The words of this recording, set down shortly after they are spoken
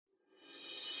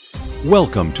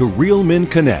Welcome to Real Men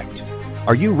Connect.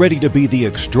 Are you ready to be the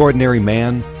extraordinary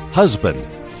man, husband,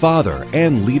 father,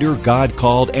 and leader God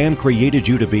called and created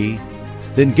you to be?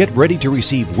 Then get ready to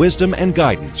receive wisdom and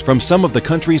guidance from some of the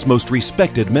country's most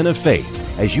respected men of faith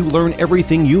as you learn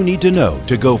everything you need to know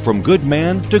to go from good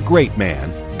man to great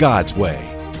man, God's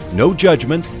way. No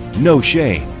judgment, no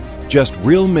shame. Just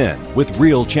real men with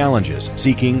real challenges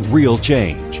seeking real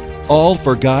change. All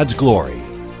for God's glory.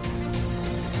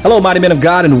 Hello, mighty men of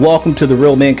God, and welcome to the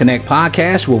Real Men Connect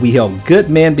podcast, where we help good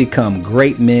men become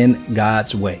great men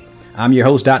God's way. I'm your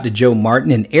host, Dr. Joe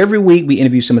Martin, and every week we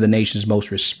interview some of the nation's most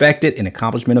respected and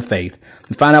accomplished men of faith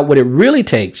and find out what it really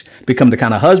takes to become the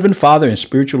kind of husband, father, and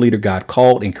spiritual leader God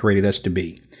called and created us to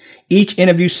be. Each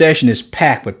interview session is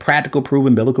packed with practical,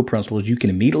 proven biblical principles you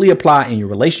can immediately apply in your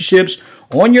relationships,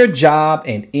 on your job,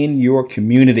 and in your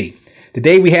community.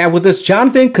 Today we have with us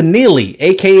Jonathan Keneally,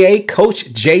 aka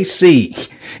Coach JC.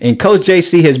 And Coach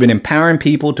JC has been empowering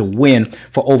people to win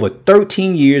for over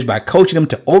 13 years by coaching them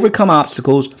to overcome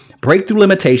obstacles, break through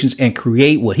limitations, and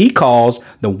create what he calls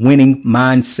the winning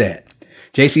mindset.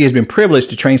 JC has been privileged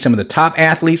to train some of the top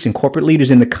athletes and corporate leaders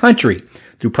in the country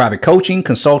through private coaching,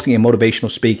 consulting, and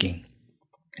motivational speaking.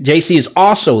 JC is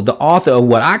also the author of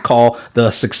what I call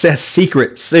the Success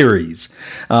Secret series.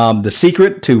 The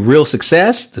Secret to Real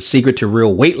Success, The Secret to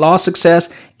Real Weight Loss Success,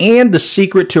 and The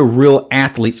Secret to Real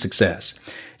Athlete Success.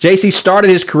 JC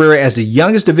started his career as the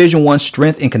youngest Division I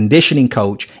strength and conditioning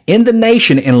coach in the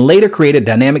nation and later created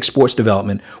Dynamic Sports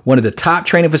Development, one of the top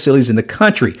training facilities in the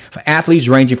country for athletes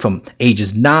ranging from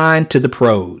ages 9 to the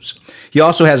pros. He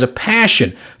also has a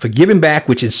passion for giving back,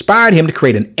 which inspired him to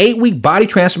create an 8-week body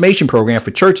transformation program for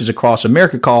churches across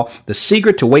America called The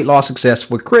Secret to Weight Loss Success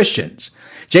for Christians.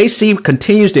 JC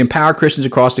continues to empower Christians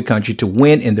across the country to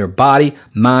win in their body,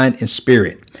 mind, and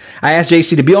spirit. I asked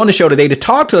JC to be on the show today to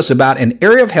talk to us about an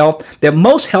area of health that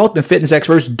most health and fitness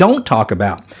experts don't talk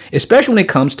about, especially when it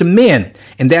comes to men,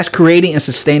 and that's creating and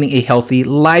sustaining a healthy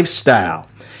lifestyle.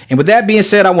 And with that being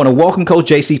said, I want to welcome Coach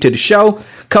JC to the show.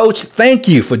 Coach, thank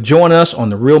you for joining us on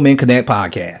the Real Men Connect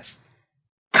podcast.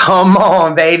 Come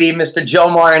on, baby. Mr. Joe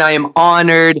Martin, I am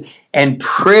honored and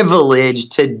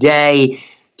privileged today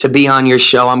to be on your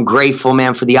show. I'm grateful,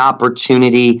 man, for the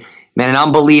opportunity, man, and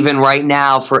I'm believing right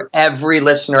now for every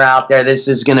listener out there, this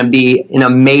is going to be an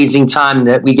amazing time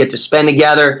that we get to spend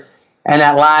together and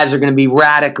that lives are going to be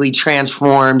radically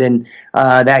transformed and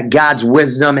that God's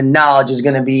wisdom and knowledge is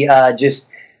going to be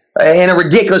just in a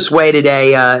ridiculous way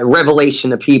today, revelation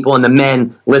to people and the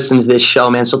men listening to this show,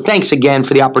 man. So thanks again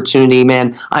for the opportunity,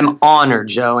 man. I'm honored,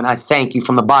 Joe, and I thank you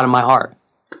from the bottom of my heart.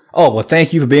 Oh, well,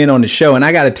 thank you for being on the show. And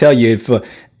I got to tell you, if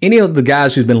any of the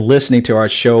guys who've been listening to our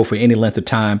show for any length of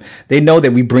time, they know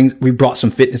that we brought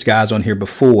some fitness guys on here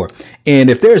before.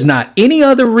 And if there's not any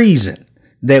other reason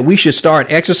that we should start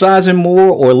exercising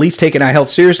more or at least taking our health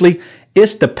seriously,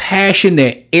 it's the passion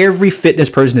that every fitness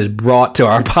person has brought to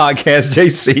our podcast,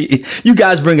 JC. You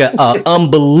guys bring an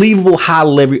unbelievable high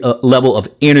level of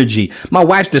energy. My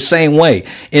wife's the same way.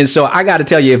 And so I got to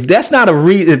tell you, if that's not a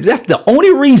reason, if that's the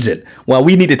only reason why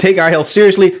we need to take our health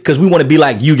seriously, because we want to be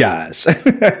like you guys.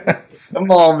 Come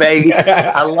on, baby.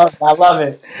 I love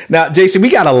it. Now, Jason, we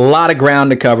got a lot of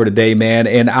ground to cover today, man.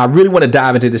 And I really want to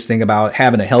dive into this thing about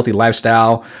having a healthy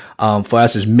lifestyle for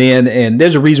us as men. And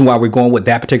there's a reason why we're going with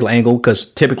that particular angle, because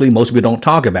typically most people don't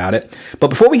talk about it. But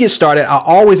before we get started, I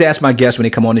always ask my guests when they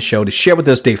come on the show to share with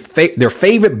us their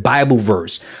favorite Bible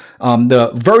verse,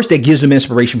 the verse that gives them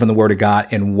inspiration from the Word of God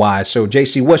and why. So,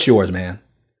 JC, what's yours, man?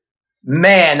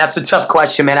 Man, that's a tough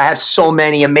question, man. I have so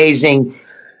many amazing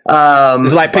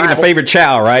it's like picking a favorite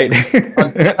child, right?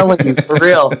 I'm telling you, for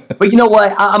real. But you know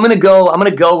what? I'm gonna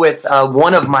go with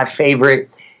one of my favorite,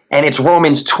 and it's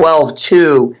Romans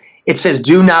 12:2. It says,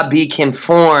 "Do not be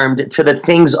conformed to the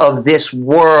things of this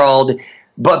world,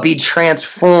 but be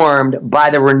transformed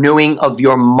by the renewing of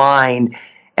your mind."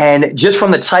 And just from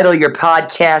the title of your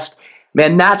podcast,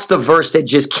 man, that's the verse that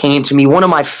just came to me. One of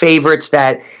my favorites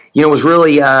that was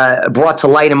really brought to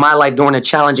light in my life during a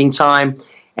challenging time.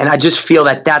 And I just feel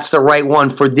that that's the right one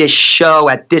for this show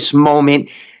at this moment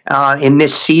in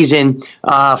this season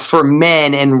for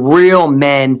men and real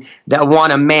men that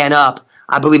want to man up.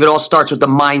 I believe it all starts with the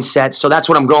mindset. So that's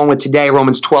what I'm going with today,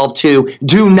 Romans 12:2.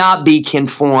 Do not be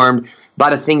conformed by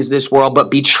the things of this world,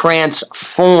 but be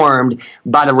transformed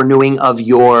by the renewing of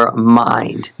your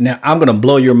mind. Now, I'm going to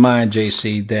blow your mind,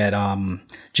 JC, that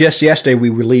just yesterday we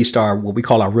released what we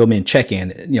call our Real Men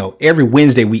Check-In. Every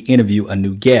Wednesday we interview a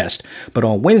new guest, but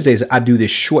on Wednesdays I do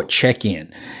this short check-in.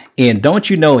 And don't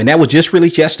you know, and that was just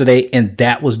released yesterday, and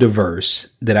that was the verse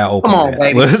that I opened. Come on,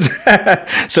 baby.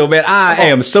 So, man, I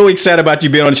am so excited about you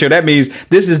being on the show. That means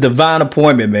this is divine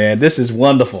appointment, man. This is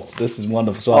wonderful.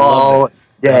 So I love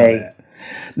that.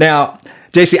 Now,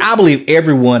 JC, I believe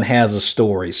everyone has a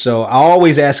story. So I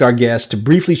always ask our guests to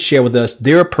briefly share with us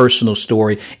their personal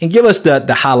story and give us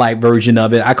the highlight version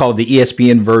of it. I call it the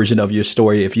ESPN version of your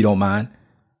story, if you don't mind.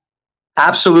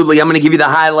 Absolutely. I'm going to give you the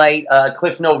highlight,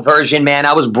 Cliff Note version, man.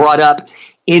 I was brought up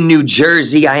in New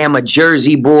Jersey. I am a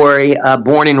Jersey boy,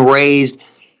 born and raised.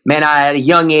 Man, at a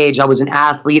young age, I was an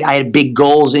athlete. I had big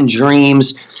goals and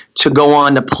dreams to go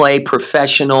on to play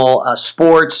professional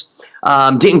sports.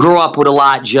 Didn't grow up with a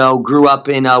lot, Joe. Grew up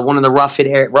in one of the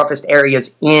roughest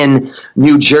areas in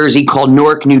New Jersey called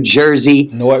Newark, New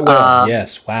Jersey.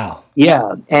 Yes. Wow.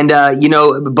 Yeah. And,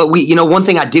 one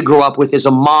thing I did grow up with is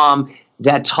a mom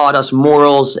that taught us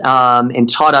morals and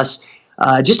taught us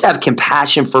just to have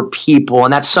compassion for people.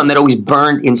 And that's something that always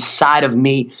burned inside of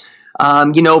me.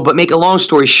 But make a long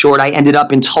story short, I ended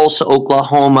up in Tulsa,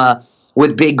 Oklahoma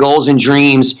with big goals and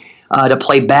dreams to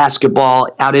play basketball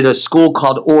out at a school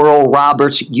called Oral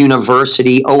Roberts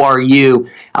University, ORU,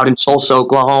 out in Tulsa,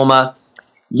 Oklahoma.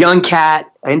 Young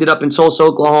cat, I ended up in Tulsa,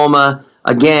 Oklahoma,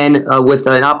 again, with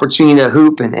an opportunity to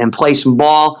hoop and play some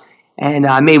ball. And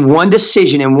I made one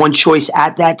decision and one choice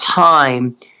at that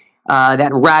time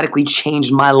that radically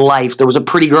changed my life. There was a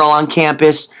pretty girl on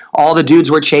campus. All the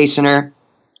dudes were chasing her.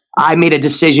 I made a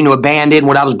decision to abandon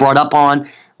what I was brought up on,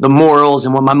 the morals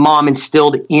and what my mom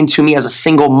instilled into me as a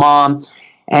single mom.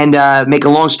 And make a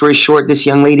long story short, this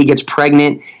young lady gets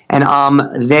pregnant, and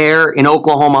I'm there in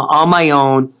Oklahoma on my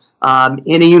own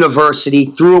in a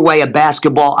university, threw away a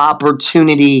basketball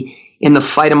opportunity in the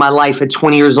fight of my life at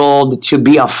 20 years old to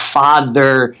be a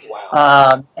father.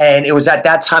 Wow. And it was at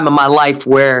that time of my life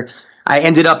where I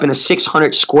ended up in a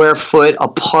 600 square foot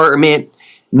apartment,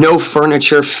 no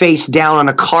furniture, face down on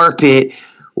a carpet,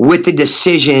 with the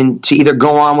decision to either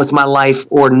go on with my life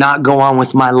or not go on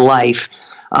with my life.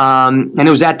 And it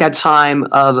was at that time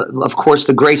of course,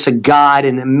 the grace of God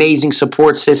and an amazing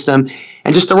support system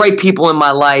and just the right people in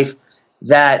my life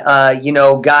that,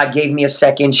 God gave me a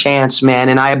second chance, man.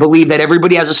 And I believe that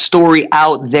everybody has a story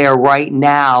out there right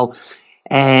now.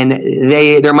 And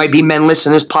there might be men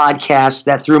listening to this podcast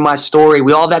that through my story,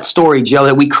 we all have that story, Joe,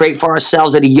 that we create for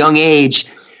ourselves at a young age.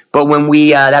 But when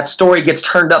that story gets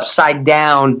turned upside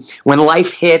down, when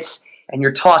life hits and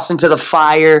you're tossed into the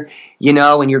fire,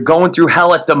 and you're going through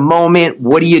hell at the moment,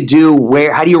 what do you do?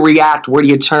 How do you react? Where do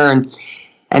you turn?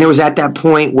 And it was at that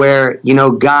point where,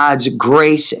 God's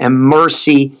grace and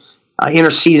mercy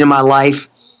interceded in my life.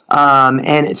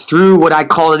 And through what I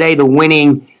call today the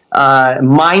winning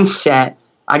mindset,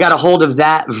 I got a hold of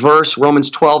that verse, Romans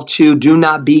 12:2, do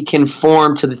not be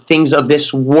conformed to the things of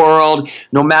this world,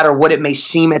 no matter what it may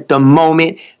seem at the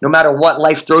moment, no matter what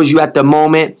life throws you at the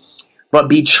moment, but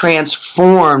be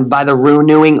transformed by the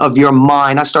renewing of your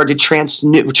mind. I started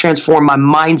to transform my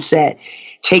mindset,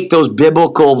 take those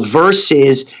biblical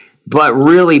verses, but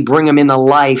really bring them into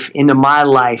my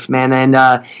life, man. And,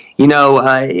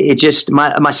 it just,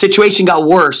 my situation got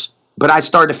worse, but I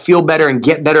started to feel better and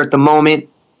get better at the moment.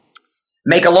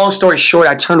 Make a long story short,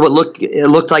 I turned what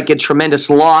looked like a tremendous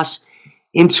loss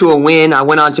into a win. I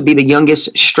went on to be the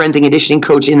youngest strength and conditioning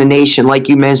coach in the nation, like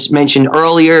you mentioned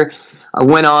earlier. I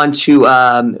went on to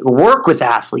work with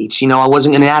athletes. I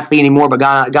wasn't an athlete anymore, but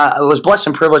I was blessed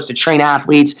and privileged to train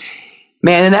athletes.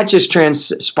 Man, and that just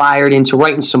transpired into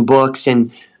writing some books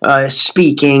and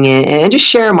speaking and just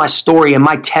sharing my story and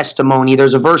my testimony.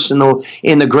 There's a verse in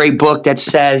the great book that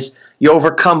says, you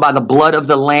overcome by the blood of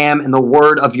the Lamb and the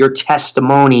word of your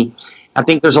testimony. I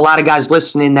think there's a lot of guys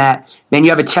listening that, man,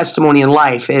 you have a testimony in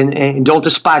life, and don't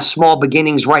despise small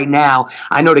beginnings right now.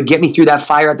 I know to get me through that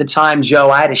fire at the time,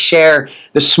 Joe, I had to share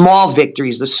the small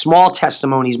victories, the small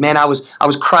testimonies. Man, I was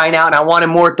crying out and I wanted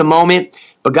more at the moment,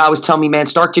 but God was telling me, man,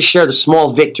 start to share the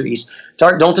small victories.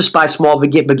 Don't despise small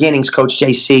beginnings, Coach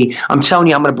JC. I'm telling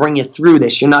you, I'm going to bring you through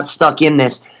this. You're not stuck in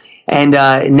this. And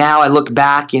now I look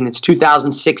back, and it's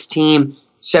 2016,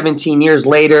 17 years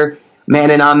later,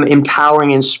 man, and I'm empowering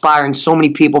and inspiring so many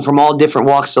people from all different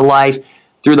walks of life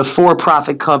through the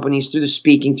for-profit companies, through the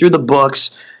speaking, through the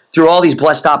books, through all these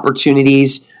blessed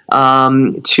opportunities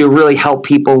to really help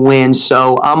people win.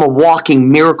 So I'm a walking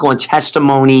miracle and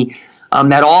testimony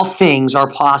that all things are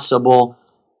possible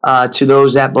to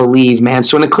those that believe, man.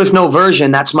 So in the Cliff Note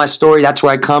version, that's my story. That's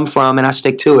where I come from, and I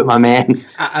stick to it, my man.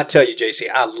 I tell you,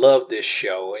 JC, I love this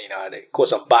show. Of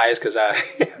course, I'm biased because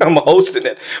I'm hosting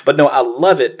it. But no, I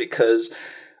love it because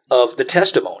of the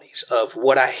testimonies of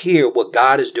what I hear, what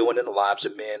God is doing in the lives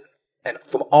of men and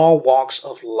from all walks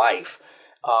of life.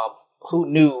 who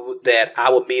knew that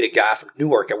I would meet a guy from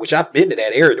Newark, which I've been to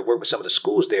that area to work with some of the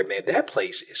schools there, man. That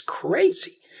place is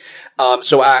crazy.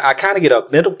 So I kind of get a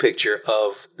mental picture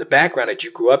of the background that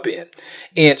you grew up in.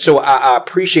 And so I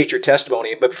appreciate your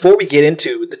testimony. But before we get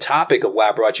into the topic of why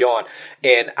I brought you on,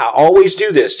 and I always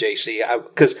do this, JC,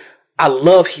 because I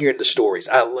love hearing the stories.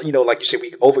 Like you said,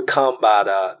 we overcome by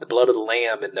the blood of the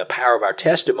Lamb and the power of our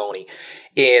testimony.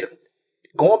 And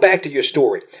going back to your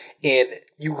story, and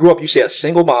you grew up, you said a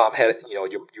single mom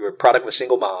you were a product of a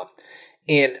single mom.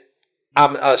 And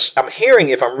I'm hearing,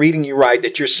 if I'm reading you right,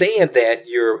 that you're saying that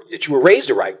you were raised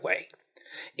the right way,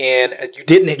 and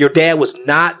your dad was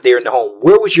not there in the home.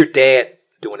 Where was your dad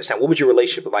during this time? What was your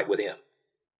relationship like with him?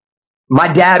 My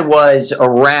dad was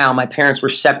around. My parents were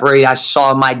separated. I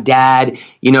saw my dad.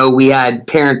 We had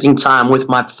parenting time with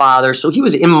my father, so he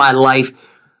was in my life,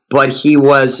 but he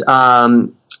was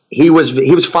following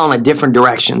a different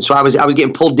direction. So I was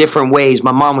getting pulled different ways.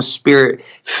 My mom was spirit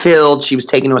filled. She was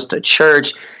taking us to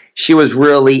church. She was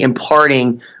really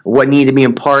imparting what needed to be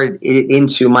imparted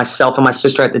into myself and my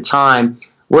sister at the time,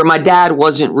 where my dad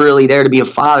wasn't really there to be a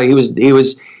father. He was,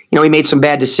 he made some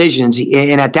bad decisions.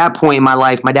 And at that point in my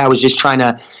life, my dad was just trying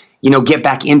to, get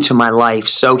back into my life.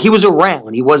 So he was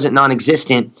around. He wasn't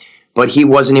non-existent, but he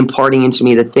wasn't imparting into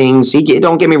me the things.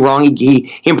 Don't get me wrong.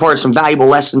 He imparted some valuable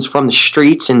lessons from the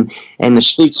streets and the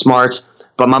street smarts.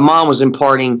 But my mom was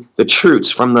imparting the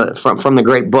truths from the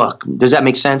great book. Does that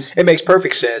make sense? It makes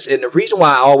perfect sense. And the reason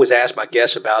why I always ask my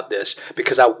guests about this,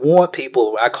 because I want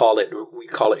people, we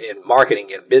call it in marketing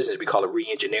and business, we call it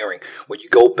re-engineering, where you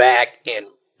go back and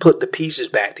put the pieces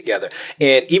back together.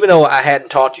 And even though I hadn't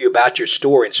talked to you about your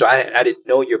story, and so I didn't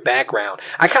know your background,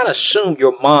 I kind of assumed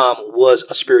your mom was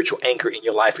a spiritual anchor in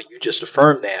your life, and you just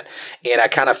affirmed that. And I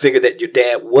kind of figured that your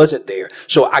dad wasn't there.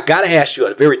 So I got to ask you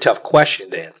a very tough question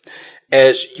then.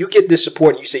 As you get this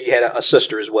support, and you say you had a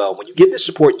sister as well, when you get this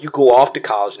support and you go off to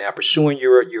college now pursuing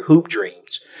your hoop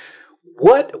dreams,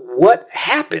 what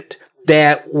happened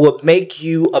that would make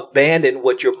you abandon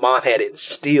what your mom had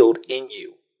instilled in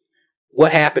you?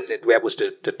 What happened that was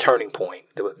the turning point,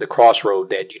 the crossroad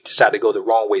that you decided to go the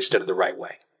wrong way instead of the right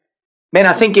way? Man,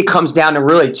 I think it comes down to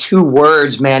really two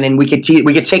words, man, and we could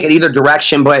take it either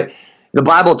direction, but the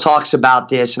Bible talks about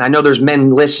this, and I know there's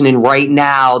men listening right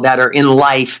now that are in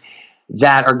life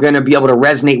that are going to be able to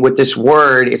resonate with this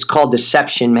word. It's called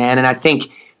deception, man. And I think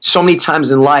so many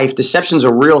times in life, deception's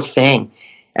a real thing.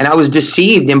 And I was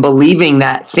deceived in believing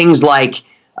that things like,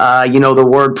 the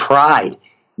word pride,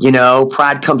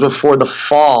 pride comes before the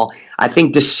fall. I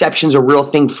think deception's a real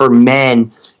thing for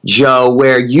men, Joe,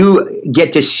 where you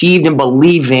get deceived in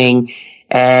believing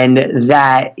and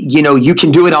that, you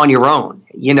can do it on your own.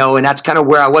 And that's kind of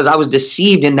where I was. I was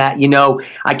deceived in that,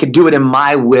 I could do it in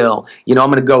my will. I'm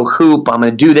going to go hoop. I'm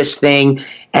going to do this thing.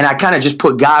 And I kind of just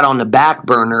put God on the back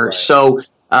burner. Right. So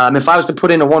if I was to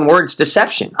put into one word, it's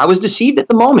deception. I was deceived at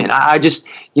the moment. I just,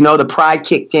 the pride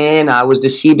kicked in. I was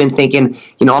deceived in thinking,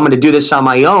 I'm going to do this on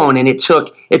my own. And it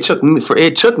took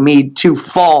me to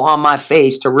fall on my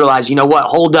face to realize, what,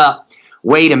 hold up,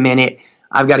 wait a minute.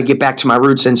 I've got to get back to my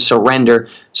roots and surrender.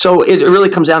 So it really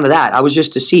comes down to that. I was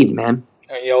just deceived, man.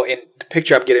 And the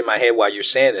picture I'm getting in my head while you're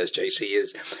saying this, JC,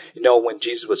 is, when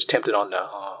Jesus was tempted on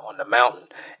the mountain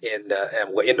in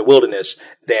the wilderness,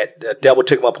 that the devil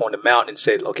took him up on the mountain and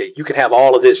said, okay, you can have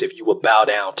all of this if you will bow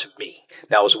down to me.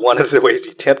 That was one of the ways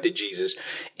he tempted Jesus.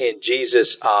 And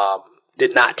Jesus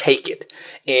did not take it.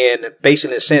 And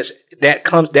basically, in a sense,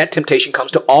 that temptation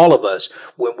comes to all of us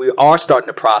when we are starting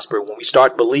to prosper, when we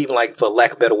start believing, like, for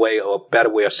lack of a better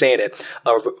way of saying it,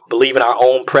 believing our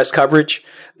own press coverage,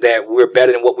 that we're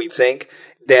better than what we think,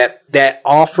 that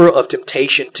offer of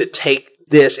temptation to take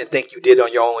this and think you did it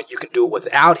on your own and you can do it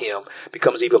without him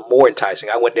becomes even more enticing.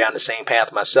 I went down the same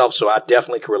path myself, so I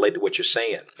definitely can relate to what you're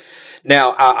saying.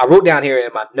 Now, I wrote down here in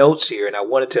my notes here, and I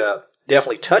wanted to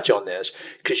definitely touch on this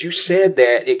because you said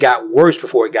that it got worse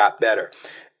before it got better.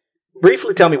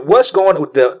 Briefly tell me what's going on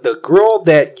with the girl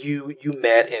that you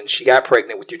met and she got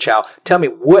pregnant with your child. Tell me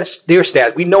what's their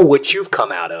status. We know what you've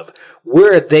come out of.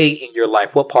 Where are they in your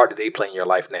life? What part do they play in your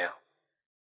life now?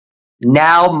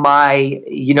 Now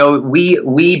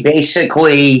we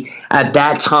basically at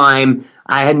that time,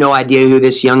 I had no idea who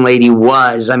this young lady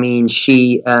was. I mean,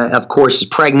 she, of course, is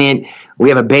pregnant. We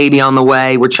have a baby on the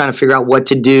way. We're trying to figure out what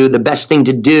to do. The best thing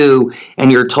to do,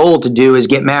 and you're told to do, is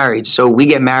get married. So we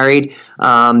get married.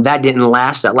 That didn't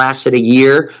last. That lasted a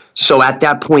year. So at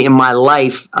that point in my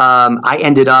life, I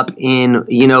ended up in,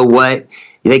 what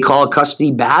they call a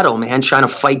custody battle, man, trying to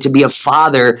fight to be a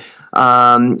father.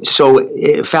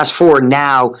 So fast forward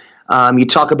now, you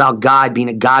talk about God being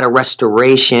a God of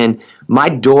restoration. My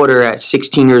daughter at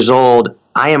 16 years old,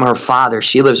 I am her father.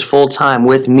 She lives full-time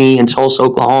with me in Tulsa,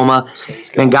 Oklahoma.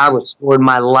 And God restored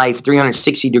my life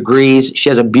 360 degrees. She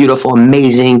has a beautiful,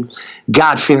 amazing,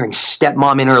 God-fearing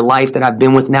stepmom in her life that I've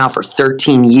been with now for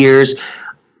 13 years.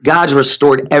 God's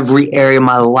restored every area of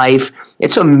my life.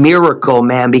 It's a miracle,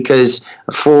 man, because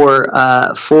for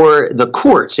the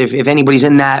courts, if anybody's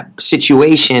in that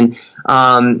situation,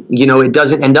 it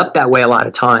doesn't end up that way a lot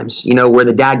of times, where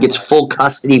the dad gets full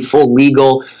custody, full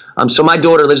legal. So my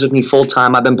daughter lives with me full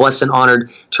time. I've been blessed and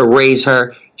honored to raise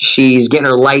her. She's getting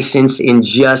her license in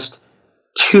just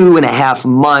 2.5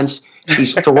 months.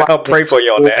 She's I'll pray for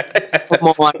you on that.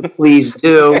 Come on, please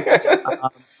do.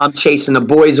 I'm chasing the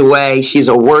boys away. She's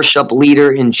a worship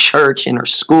leader in church, in her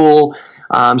school.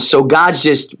 So God's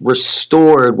just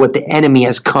restored what the enemy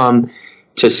has come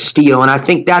to steal. And I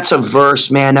think that's a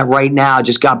verse, man, that right now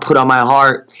just got put on my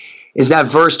heart. Is that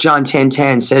verse, John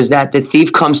 10:10, says that the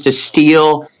thief comes to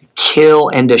steal, kill,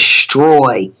 and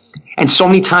destroy. And so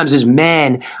many times as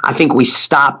men, I think we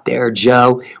stop there,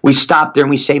 Joe. We stop there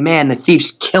and we say, man, the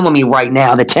thief's killing me right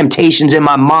now. The temptations in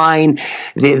my mind,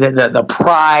 the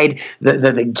pride,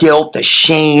 the guilt, the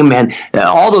shame, and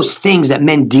all those things that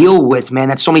men deal with, man,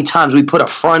 that so many times we put a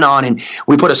front on and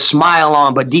we put a smile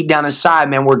on, but deep down inside,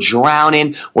 man, we're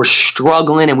drowning, we're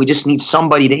struggling, and we just need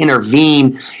somebody to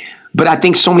intervene. But I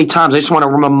think so many times I just want to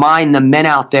remind the men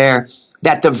out there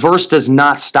that the verse does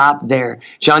not stop there.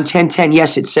 John 10:10,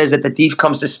 yes, it says that the thief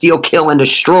comes to steal, kill, and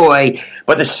destroy.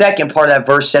 But the second part of that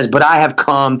verse says, but I have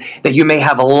come that you may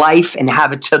have a life and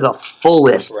have it to the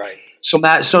fullest. Right. So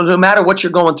no matter what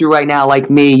you're going through right now, like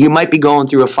me, you might be going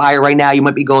through a fire right now. You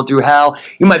might be going through hell.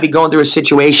 You might be going through a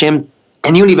situation,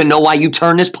 and you don't even know why you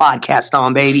turned this podcast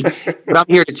on, baby. But I'm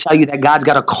here to tell you that God's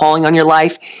got a calling on your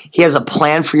life. He has a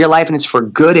plan for your life, and it's for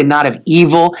good and not of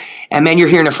evil. And, man, you're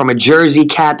hearing it from a Jersey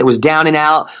cat that was down and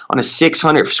out on a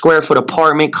 600-square-foot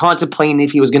apartment, contemplating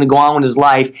if he was going to go on with his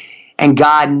life. And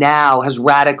God now has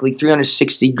radically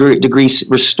 360 degrees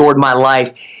restored my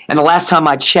life. And the last time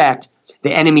I checked,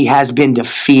 the enemy has been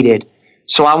defeated.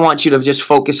 So I want you to just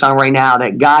focus on right now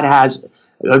that God has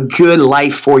a good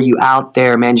life for you out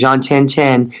there, man. John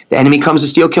 10:10, the enemy comes to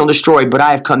steal, kill, and destroy, but I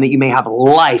have come that you may have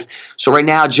life. So right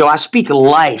now, Joe, I speak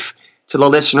life to the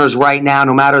listeners right now,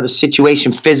 no matter the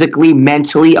situation, physically,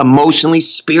 mentally, emotionally,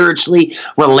 spiritually,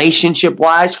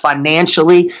 relationship-wise,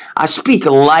 financially. I speak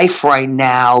life right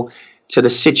now to the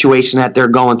situation that they're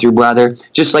going through, brother.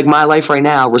 Just like my life right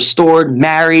now, restored,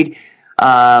 married,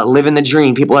 living the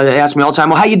dream. People ask me all the time,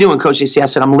 well, how you doing, Coach JC? I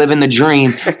said, I'm living the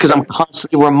dream because I'm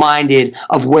constantly reminded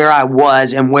of where I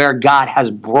was and where God has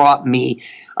brought me.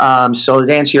 So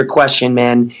to answer your question,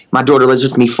 man, my daughter lives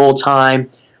with me full time.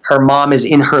 Her mom is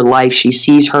in her life. She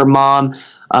sees her mom,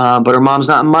 but her mom's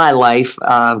not in my life.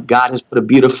 God has put a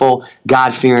beautiful,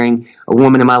 God-fearing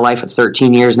woman in my life for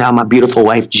 13 years now, my beautiful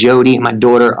wife, Jody, and my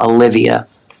daughter, Olivia.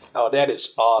 Oh, that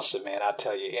is awesome, man. I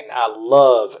tell you. And I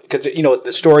love, because,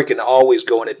 the story can always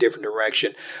go in a different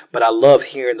direction, but I love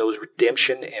hearing those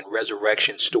redemption and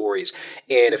resurrection stories.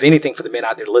 And if anything, for the men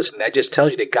out there listening, that just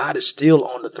tells you that God is still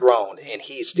on the throne and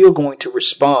he's still going to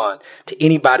respond to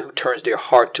anybody who turns their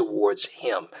heart towards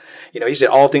him. He said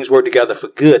all things work together for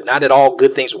good. Not that all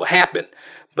good things will happen,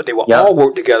 but they will all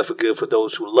work together for good for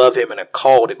those who love him and are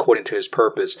called according to his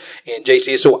purpose. And JC,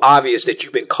 it's so obvious that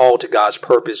you've been called to God's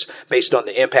purpose based on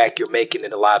the impact you're making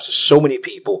in the lives of so many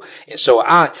people. And so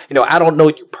I don't know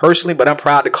you personally, but I'm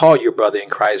proud to call you a brother in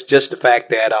Christ. Just the fact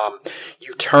that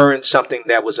you turned something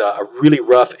that was a really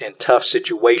rough and tough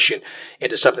situation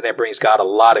into something that brings God a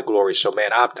lot of glory. So,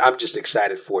 man, I'm just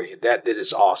excited for you. That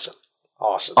is awesome.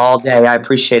 Awesome. All day. I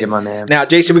appreciate it, my man. Now,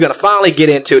 Jason, we're going to finally get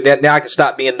into it. Now I can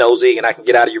stop being nosy and I can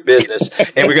get out of your business.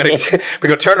 And we're going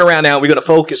to turn around now and we're going to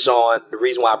focus on the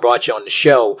reason why I brought you on the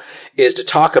show is to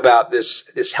talk about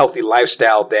this healthy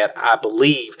lifestyle that I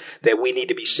believe that we need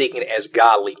to be seeking as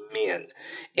godly men.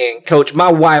 And Coach,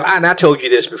 my wife, and I told you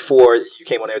this before you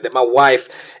came on there, that my wife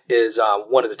is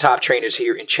one of the top trainers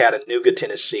here in Chattanooga,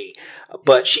 Tennessee.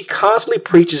 But she constantly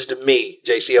preaches to me,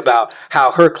 JC, about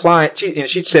how her client, and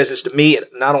she says this to me,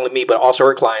 not only me, but also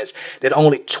her clients, that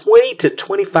only 20 to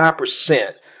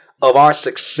 25% of our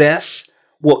success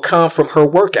will come from her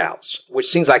workouts, which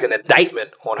seems like an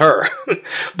indictment on her.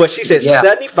 But she says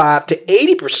 75 to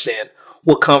 80%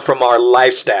 will come from our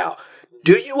lifestyle.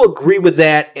 Do you agree with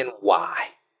that, and why?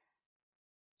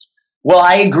 Well,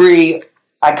 I agree.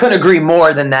 I couldn't agree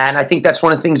more than that. And I think that's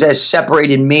one of the things that has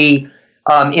separated me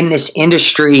in this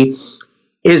industry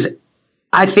is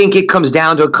I think it comes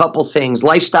down to a couple things.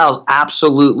 Lifestyle is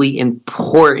absolutely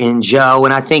important, Joe.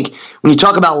 And I think when you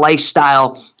talk about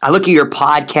lifestyle, I look at your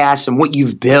podcast and what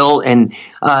you've built and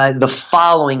the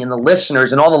following and the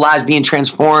listeners and all the lives being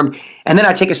transformed. And then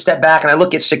I take a step back and I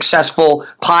look at successful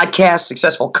podcasts,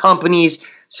 successful companies,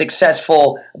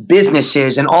 successful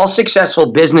businesses, and all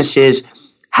successful businesses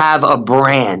have a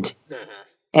brand. Mm-hmm.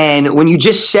 And when you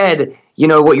just said,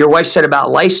 what your wife said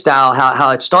about lifestyle,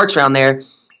 how it starts around there,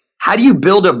 how do you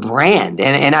build a brand?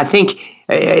 And I think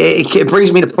it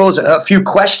brings me to pose a few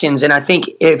questions. And I think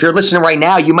if you're listening right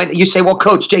now, you say, well,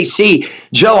 Coach JC,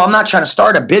 Joe, I'm not trying to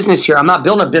start a business here. I'm not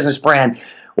building a business brand.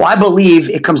 Well, I believe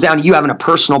it comes down to you having a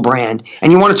personal brand.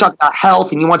 And you want to talk about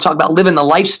health, and you want to talk about living the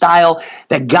lifestyle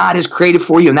that God has created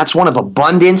for you. And that's one of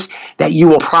abundance, that you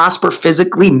will prosper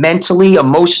physically, mentally,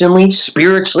 emotionally,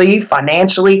 spiritually,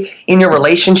 financially, in your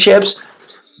relationships.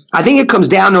 I think it comes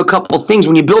down to a couple of things.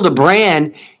 When you build a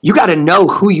brand, you got to know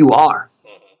who you are.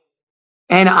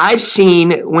 And I've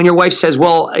seen when your wife says,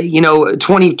 well,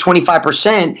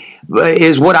 25%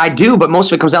 is what I do, but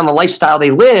most of it comes down to the lifestyle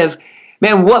they live.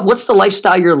 Man, what's the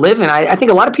lifestyle you're living? I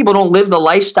think a lot of people don't live the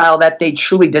lifestyle that they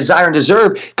truly desire and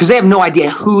deserve because they have no idea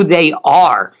who they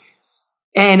are.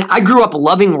 And I grew up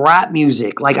loving rap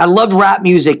music. Like, I loved rap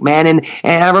music, man. And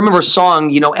I remember a song,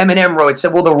 Eminem wrote. It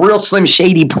said, will the real Slim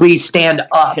Shady please stand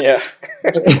up? Yeah.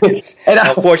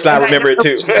 Unfortunately, I remember it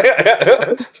too.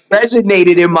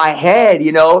 Resonated in my head,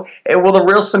 and will the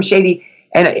real Slim Shady.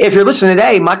 And if you're listening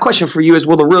today, my question for you is,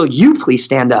 will the real you please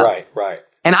stand up? Right.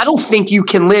 And I don't think you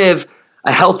can live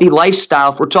a healthy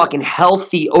lifestyle, if we're talking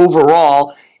healthy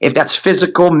overall, if that's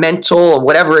physical, mental, or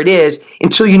whatever it is,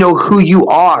 until you know who you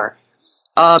are.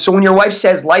 So when your wife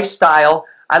says lifestyle,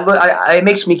 it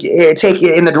makes me take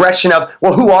it in the direction of,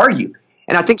 well, who are you?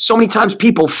 And I think so many times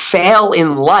people fail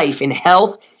in life, in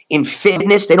health, in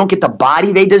fitness. They don't get the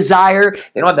body they desire.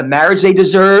 They don't have the marriage they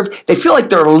deserve. They feel like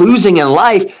they're losing in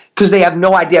life because they have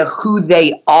no idea who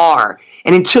they are.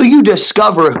 And until you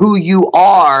discover who you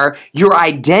are, your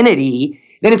identity,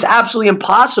 then it's absolutely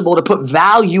impossible to put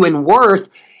value and worth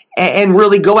and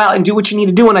really go out and do what you need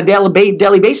to do on a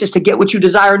daily basis to get what you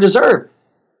desire and deserve.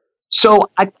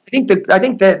 So I think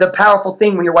the powerful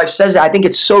thing when your wife says that, I think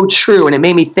it's so true. And it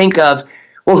made me think of,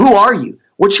 well, who are you?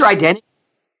 What's your identity?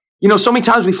 So many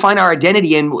times we find our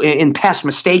identity in past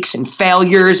mistakes and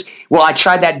failures. Well, I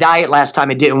tried that diet last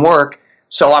time. It didn't work,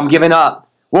 so I'm giving up.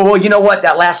 Well, you know what?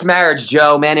 That last marriage,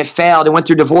 Joe, man, it failed. It went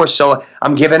through divorce, so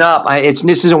I'm giving up. This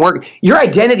isn't working. Your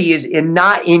identity is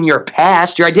not in your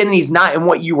past. Your identity is not in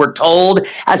what you were told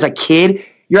as a kid.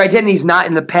 Your identity is not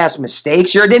in the past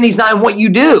mistakes. Your identity is not in what you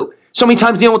do. So many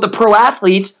times dealing with the pro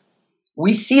athletes,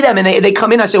 we see them and they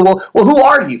come in. I say, well, who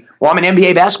are you? Well, I'm an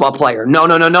NBA basketball player. No.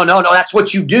 That's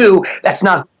what you do. That's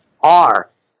not who you are.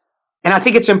 And I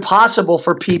think it's impossible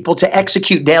for people to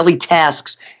execute daily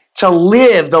tasks, to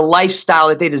live the lifestyle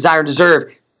that they desire and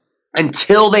deserve,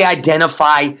 until they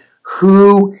identify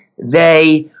who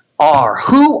they are.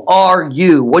 Who are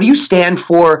you? What do you stand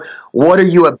for? What are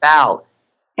you about?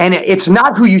 And it's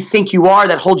not who you think you are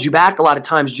that holds you back a lot of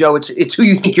times, Joe. It's who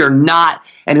you think you're not,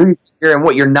 and who you're and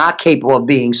what you're not capable of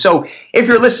being. So if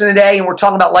you're listening today and we're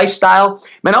talking about lifestyle,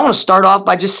 man, I want to start off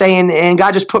by just saying, and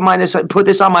God just put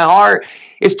this on my heart,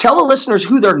 is tell the listeners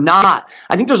who they're not.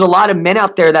 I think there's a lot of men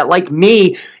out there that, like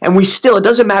me, and it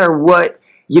doesn't matter what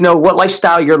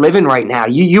lifestyle you're living right now.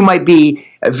 You might be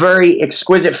very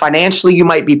exquisite financially. You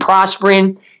might be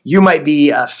prospering. You might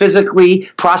be physically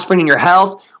prospering in your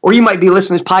health. Or you might be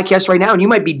listening to this podcast right now and you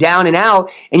might be down and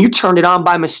out and you turned it on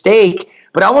by mistake.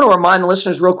 But I want to remind the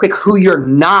listeners real quick who you're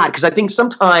not, because I think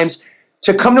sometimes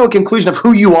to come to a conclusion of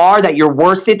who you are, that you're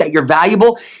worth it, that you're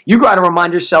valuable, you got to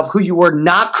remind yourself who you were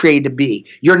not created to be.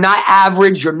 You're not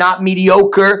average. You're not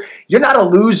mediocre. You're not a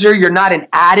loser. You're not an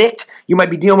addict. You might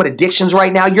be dealing with addictions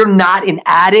right now. You're not an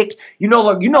addict. You no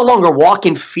longer walk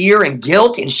in fear and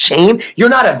guilt and shame. You're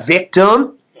not a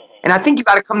victim. And I think you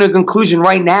got to come to a conclusion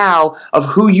right now of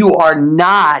who you are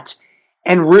not,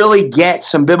 and really get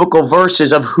some biblical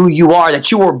verses of who you are,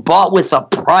 that you were bought with a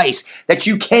price, that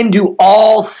you can do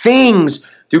all things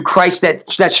through Christ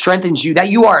that strengthens you,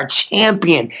 that you are a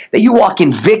champion, that you walk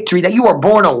in victory, that you are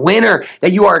born a winner,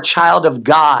 that you are a child of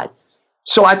God.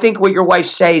 So I think what your wife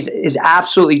says is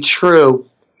absolutely true.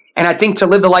 And I think to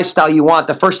live the lifestyle you want,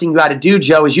 the first thing you got to do,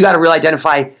 Joe, is you got to really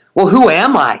identify, well, who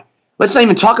am I? Let's not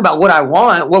even talk about what I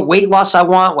want, what weight loss I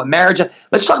want, what marriage.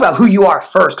 Let's talk about who you are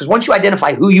first. Because once you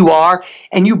identify who you are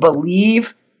and you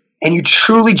believe and you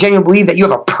truly, genuinely believe that you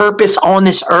have a purpose on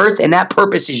this earth and that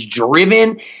purpose is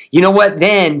driven, you know what?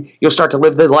 Then you'll start to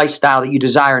live the lifestyle that you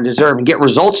desire and deserve and get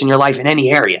results in your life in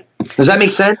any area. Does that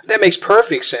make sense? That makes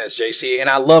perfect sense, JC.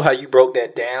 And I love how you broke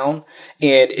that down.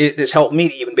 And it has helped me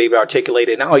to even be able to articulate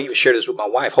it. And I'll even share this with my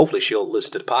wife. Hopefully she'll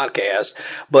listen to the podcast.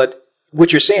 But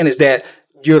what you're saying is that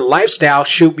your lifestyle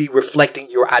should be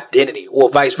reflecting your identity, or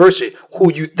vice versa.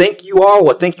 Who you think you are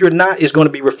or think you're not is going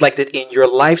to be reflected in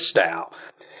your lifestyle.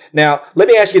 Now, let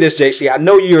me ask you this, JC. I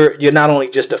know you're not only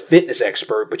just a fitness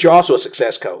expert, but you're also a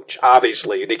success coach.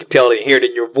 Obviously, they can tell and hear it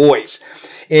in your voice.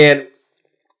 And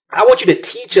I want you to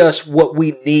teach us what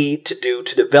we need to do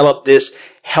to develop this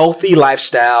healthy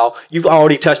lifestyle. You've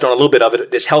already touched on a little bit of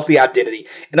it, this healthy identity.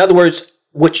 In other words,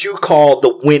 what you call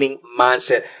the winning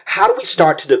mindset. How do we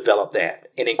start to develop that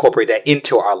and incorporate that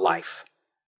into our life?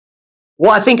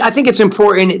 Well, I think it's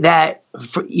important that,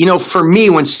 for me,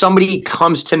 when somebody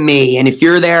comes to me, and if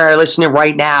you're there listening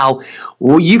right now,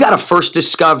 well, you got to first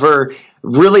discover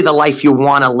really the life you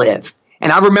want to live.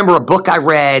 And I remember a book I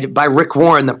read by Rick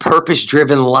Warren, The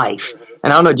Purpose-Driven Life.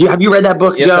 And I don't know, have you read that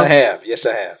book, Yes, Joe? I have. Yes,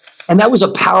 I have. And that was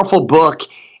a powerful book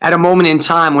at a moment in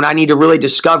time when I need to really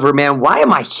discover, man, why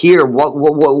am I here?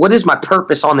 What is my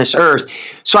purpose on this earth?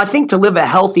 So I think to live a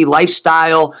healthy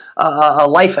lifestyle, a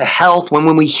life of health,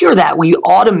 when we hear that, we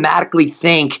automatically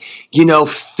think,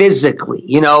 physically,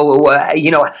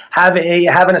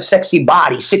 having a sexy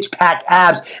body, 6-pack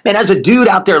abs. Man, as a dude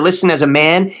out there listening as a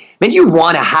man, you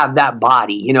want to have that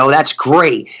body, that's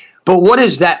great. But what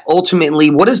does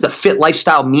the fit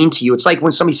lifestyle mean to you? It's like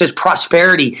when somebody says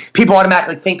prosperity, people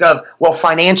automatically think of, well,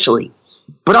 financially.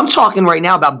 But I'm talking right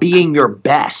now about being your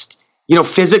best,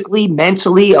 physically,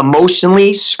 mentally,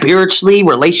 emotionally, spiritually,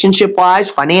 relationship-wise,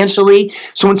 financially.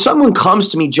 So when someone comes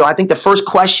to me, Joe, I think the first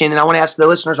question, and I want to ask the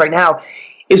listeners right now,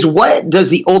 is what does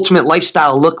the ultimate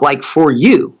lifestyle look like for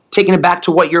you? Taking it back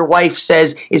to what your wife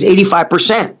says is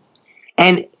 85%.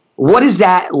 And what does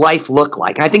that life look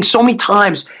like? And I think so many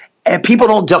times, and people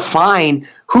don't define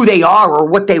who they are or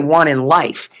what they want in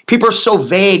life. People are so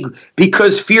vague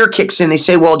because fear kicks in. They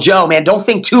say, well, Joe, man, don't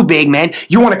think too big, man.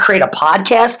 You want to create a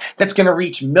podcast that's going to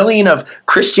reach millions of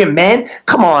Christian men?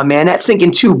 Come on, man, that's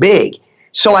thinking too big.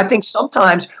 So I think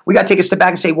sometimes we got to take a step back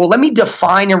and say, well, let me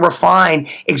define and refine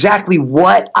exactly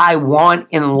what I want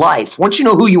in life. Once you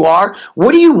know who you are,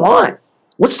 what do you want?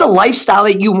 What's the lifestyle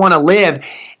that you want to live?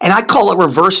 And I call it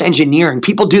reverse engineering.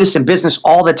 People do this in business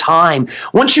all the time.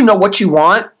 Once you know what you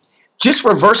want, just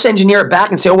reverse engineer it back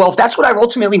and say, oh, well, if that's what I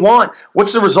ultimately want,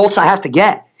 what's the results I have to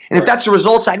get? And if that's the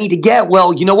results I need to get,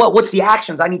 well, you know what? What's the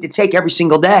actions I need to take every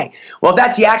single day? Well, if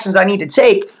that's the actions I need to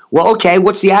take, well, okay,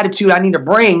 what's the attitude I need to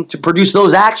bring to produce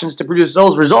those actions, to produce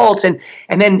those results? And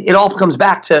then it all comes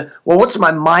back to, well, what's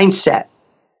my mindset?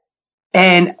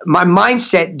 And my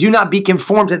mindset, do not be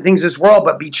conformed to things of this world,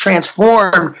 but be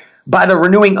transformed by the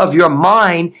renewing of your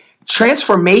mind.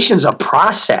 Transformation's a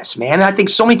process, man. And I think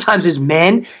so many times as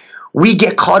men, we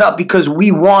get caught up because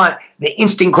we want the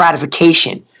instant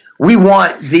gratification. We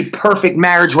want the perfect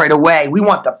marriage right away. We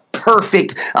want the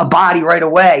perfect body right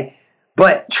away.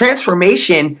 But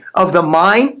transformation of the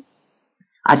mind,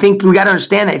 I think we got to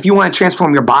understand that if you want to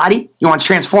transform your body, you want to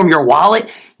transform your wallet,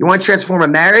 you want to transform a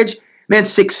marriage, man,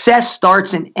 success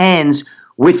starts and ends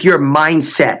with your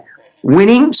mindset.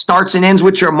 Winning starts and ends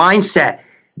with your mindset.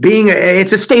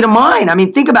 It's a state of mind. I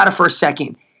mean, think about it for a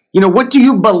second. What do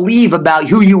you believe about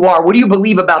who you are? What do you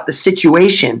believe about the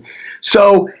situation?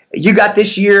 So you got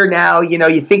this year now,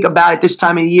 you think about it this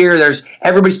time of the year,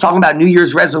 everybody's talking about New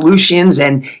Year's resolutions,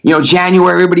 and,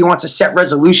 January, everybody wants to set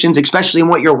resolutions, especially in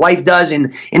what your wife does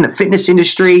in the fitness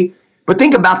industry. But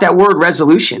think about that word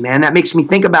resolution, man. That makes me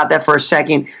think about that for a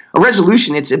second. A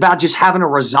resolution, it's about just having a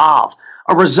resolve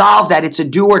that it's a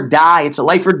do or die. It's a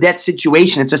life or death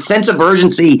situation. It's a sense of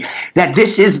urgency that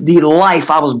this is the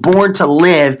life I was born to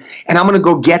live, and I'm going to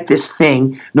go get this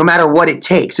thing no matter what it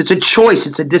takes. It's a choice.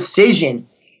 It's a decision.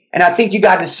 And I think you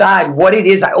got to decide what it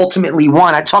is I ultimately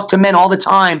want. I talk to men all the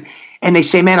time, and they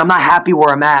say, man, I'm not happy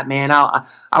where I'm at, man.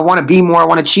 I want to be more. I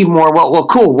want to achieve more. Well,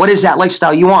 cool. What is that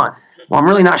lifestyle you want? Well, I'm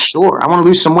really not sure. I want to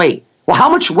lose some weight. Well, how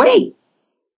much weight?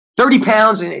 30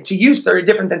 pounds, and to you, 30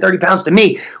 different than 30 pounds to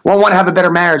me. Well, I want to have a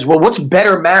better marriage. Well, what's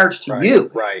better marriage to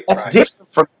you? That's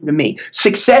different from to me.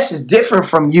 Success is different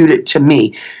from you to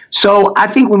me. So I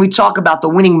think when we talk about the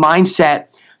winning mindset,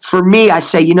 for me, I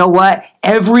say, you know what?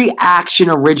 Every action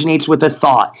originates with a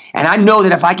thought. And I know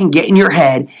that if I can get in your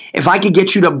head, if I could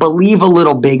get you to believe a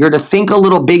little bigger, to think a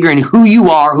little bigger in who you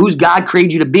are, who's God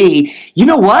created you to be, you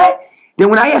know what? Then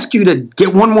when I ask you to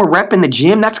get one more rep in the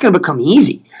gym, that's going to become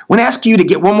easy. When I ask you to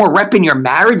get one more rep in your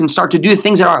marriage and start to do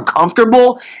things that are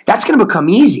uncomfortable, that's going to become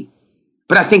easy.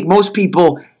 But I think most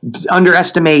people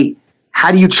underestimate,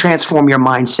 how do you transform your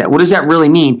mindset? What does that really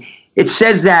mean? It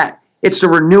says that it's the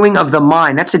renewing of the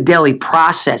mind. That's a daily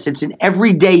process. It's an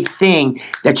everyday thing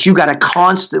that you got to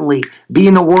constantly be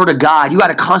in the Word of God. You got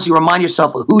to constantly remind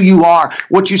yourself of who you are,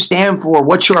 what you stand for,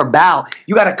 what you're about.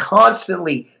 You got to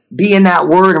constantly be in that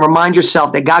word and remind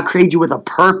yourself that God created you with a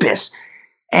purpose.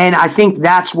 And I think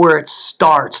that's where it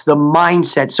starts, the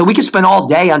mindset. So we could spend all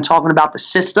day on talking about the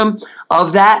system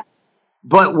of that.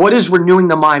 But what does renewing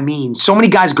the mind mean? So many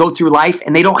guys go through life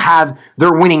and they don't have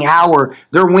their winning hour,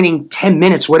 their winning 10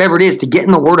 minutes, whatever it is, to get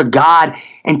in the Word of God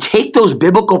and take those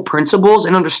biblical principles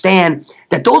and understand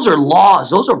that those are laws,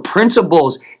 those are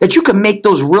principles, that you can make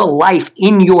those real life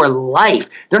in your life.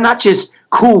 They're not just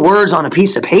cool words on a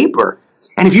piece of paper.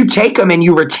 And if you take them and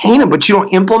you retain them, but you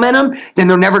don't implement them, then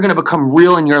they're never going to become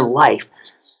real in your life.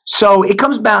 So it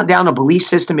comes down to belief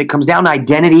system. It comes down to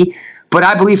identity. But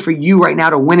I believe for you right now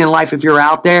to win in life, if you're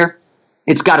out there,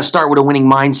 it's got to start with a winning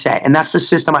mindset. And that's the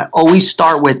system I always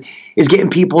start with, is getting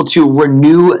people to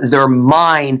renew their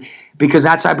mind, because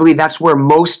I believe that's where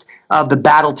most of the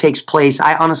battle takes place.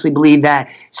 I honestly believe that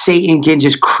Satan can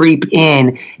just creep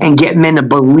in and get men to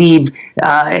believe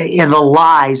in the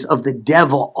lies of the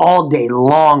devil all day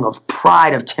long, of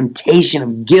pride, of temptation,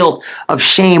 of guilt, of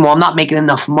shame. Well, I'm not making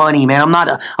enough money, man.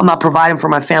 I'm not providing for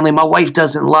my family. My wife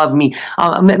doesn't love me,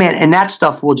 man. And that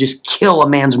stuff will just kill a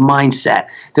man's mindset.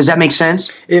 Does that make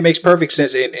sense? It makes perfect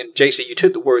sense. And JC, you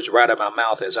took the words right out of my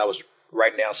mouth as I was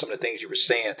writing down some of the things you were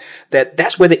saying,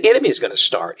 that's where the enemy is going to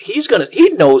start. He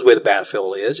knows where the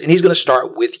battlefield is, and he's going to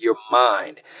start with your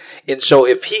mind. And so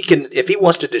if he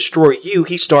wants to destroy you,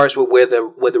 he starts with where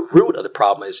the root of the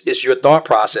problem is your thought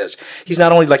process. He's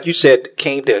not only, like you said,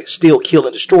 came to steal, kill,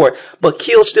 and destroy, but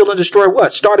kill, steal, and destroy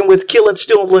what? Starting with kill and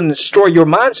steal and destroy your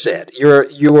mindset,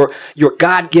 your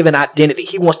God-given identity.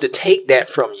 He wants to take that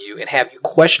from you and have you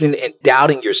questioning and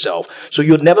doubting yourself, so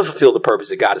you'll never fulfill the purpose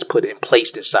that God has put and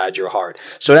placed inside your heart.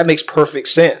 So that makes perfect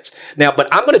sense. Now, but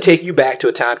I'm going to take you back to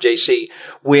a time, JC,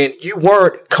 when you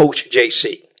weren't Coach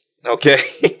JC. Okay,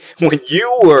 when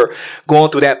you were going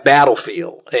through that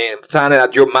battlefield and finding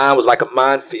out your mind was like a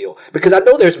minefield, because I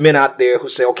know there's men out there who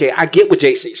say, okay, I get what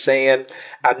JC's saying.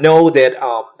 I know that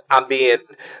I'm being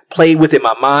played with in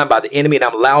my mind by the enemy, and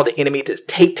I'm allowing the enemy to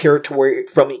take territory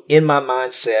from me in my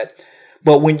mindset.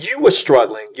 But when you were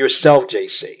struggling yourself,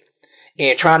 JC,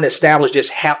 and trying to establish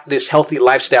this healthy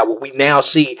lifestyle, what we now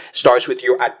see starts with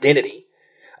your identity,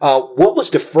 what was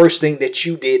the first thing that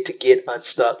you did to get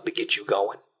unstuck, to get you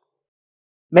going?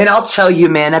 Man, I'll tell you,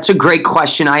 man, that's a great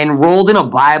question. I enrolled in a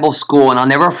Bible school, and I'll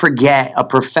never forget, a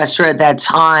professor at that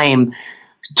time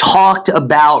talked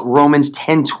about Romans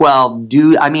 10:12.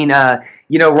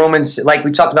 Romans, like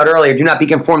we talked about earlier, do not be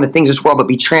conformed to things of this world, but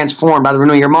be transformed by the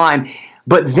renewing of your mind.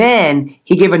 But then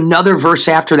he gave another verse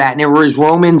after that, and it was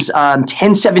Romans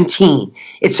 10:17.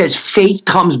 It says, faith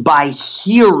comes by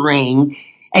hearing,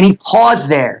 and he paused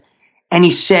there, and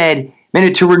he said,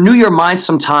 man, to renew your mind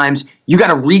sometimes, you got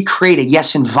to recreate a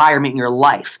yes environment in your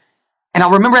life. And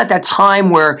I'll remember at that time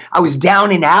where I was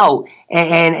down and out,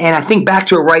 and I think back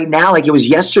to it right now like it was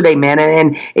yesterday, man.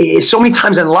 And so many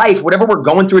times in life, whatever we're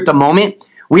going through at the moment,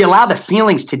 we allow the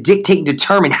feelings to dictate and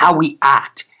determine how we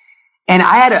act. And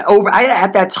I had to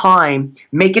at that time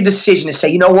make a decision to say,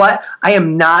 you know what? I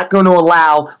am not going to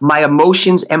allow my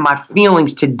emotions and my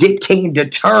feelings to dictate and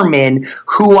determine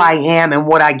who I am and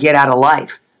what I get out of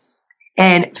life.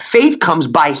 And faith comes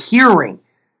by hearing.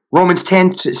 Romans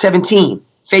 10:17.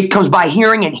 Faith comes by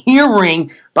hearing, and hearing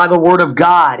by the word of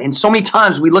God. And so many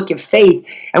times we look at faith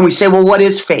and we say, well, what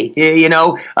is faith?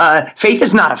 Faith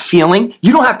is not a feeling.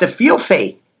 You don't have to feel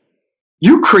faith.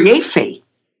 You create faith.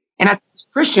 And as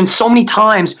Christians, so many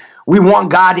times we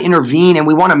want God to intervene and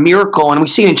we want a miracle. And we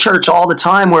see it in church all the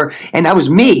time and that was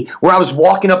me, where I was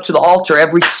walking up to the altar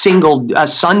every single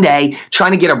Sunday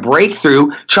trying to get a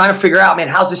breakthrough, trying to figure out, man,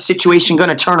 how's this situation going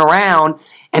to turn around?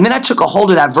 And then I took a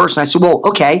hold of that verse and I said, well,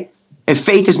 okay, if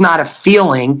faith is not a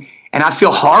feeling, and I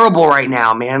feel horrible right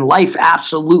now, man, life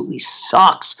absolutely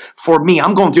sucks for me.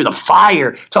 I'm going through the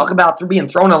fire. Talk about being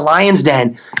thrown in a lion's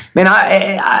den. Man,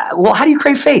 well, how do you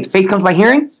create faith? Faith comes by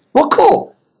hearing? Well,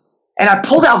 cool. And I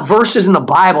pulled out verses in the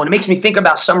Bible, and it makes me think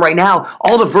about some right now,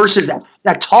 all the verses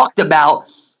that talked about,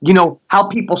 how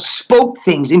people spoke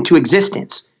things into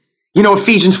existence.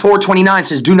 Ephesians 4:29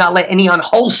 says, do not let any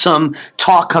unwholesome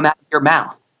talk come out of your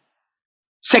mouth.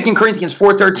 2 Corinthians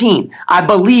 4:13, I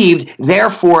believed,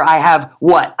 therefore I have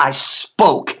what? I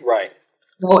spoke. Right.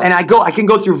 And I can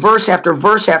go through verse after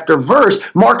verse after verse.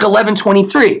 Mark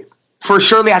 11:23, for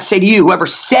surely I say to you, whoever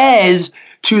says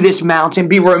to this mountain,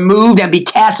 be removed and be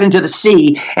cast into the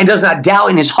sea, and does not doubt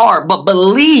in his heart, but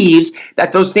believes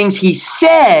that those things he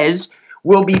says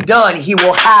will be done, he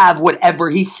will have whatever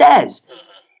he says.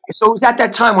 So it was at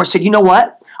that time where I said, you know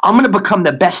what? I'm going to become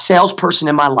the best salesperson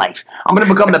in my life. I'm going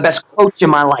to become the best coach in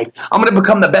my life. I'm going to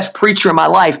become the best preacher in my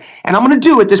life. And I'm going to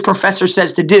do what this professor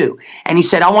says to do. And he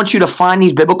said, I want you to find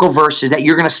these biblical verses that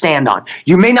you're going to stand on.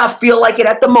 You may not feel like it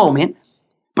at the moment,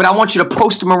 but I want you to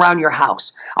post them around your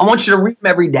house. I want you to read them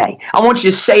every day. I want you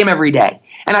to say them every day.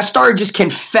 And I started just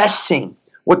confessing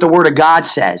what the Word of God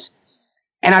says.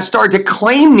 And I started to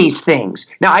claim these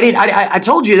things. Now, I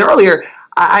told you earlier,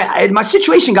 my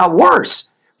situation got worse.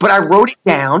 But I wrote it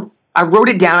down.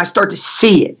 I start to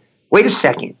see it. Wait a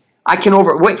second.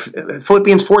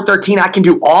 Philippians 4:13, I can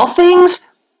do all things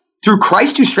through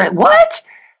Christ who strengthens. What?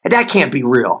 That can't be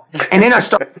real. And then I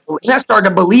started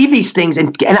to believe these things,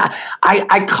 and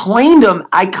I claimed them.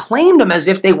 I claimed them as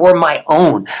if they were my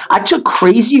own. I took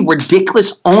crazy,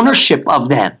 ridiculous ownership of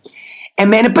them. And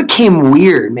man, it became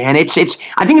weird, man. I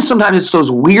think sometimes it's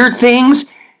those weird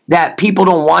things that people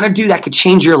don't want to do that could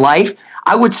change your life.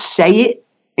 I would say it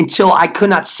until I could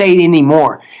not say it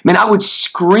anymore. Man, I would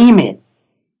scream it.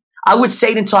 I would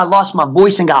say it until I lost my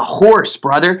voice and got hoarse,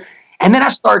 brother. And then I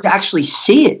started to actually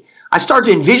see it. I started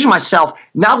to envision myself,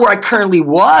 not where I currently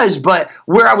was, but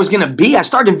where I was going to be. I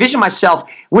started to envision myself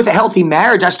with a healthy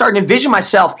marriage. I started to envision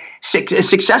myself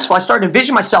successful. I started to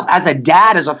envision myself as a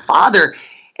dad, as a father.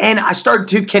 And I started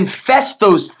to confess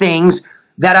those things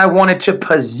that I wanted to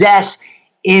possess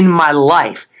in my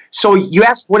life. So you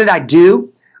asked, what did I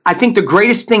do? I think the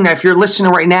greatest thing that if you're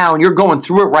listening right now and you're going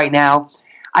through it right now,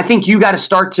 I think you got to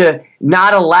start to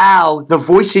not allow the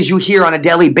voices you hear on a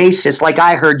daily basis. Like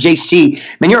I heard, JC,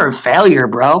 man, you're a failure,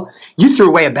 bro. You threw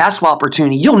away a basketball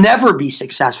opportunity. You'll never be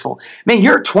successful. Man,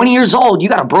 you're 20 years old. You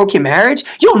got a broken marriage.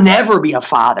 You'll never be a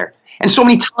father. And so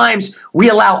many times we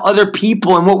allow other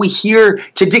people and what we hear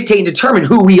to dictate and determine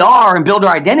who we are and build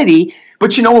our identity.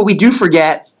 But you know what we do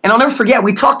forget? And I'll never forget,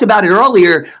 we talked about it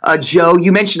earlier, Joe.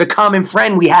 You mentioned a common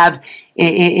friend we have,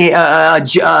 James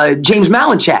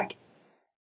Malinchak.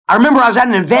 I remember I was at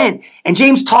an event, and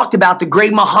James talked about the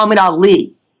great Muhammad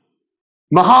Ali.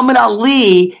 Muhammad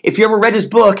Ali, if you ever read his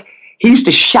book, he used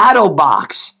to shadow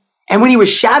box. And when he was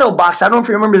shadow box, I don't know if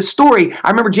you remember the story. I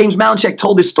remember James Malinchak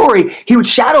told this story. He would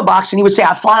shadow box and he would say,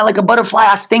 I fly like a butterfly,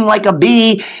 I sting like a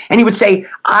bee. And he would say,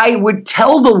 I would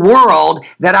tell the world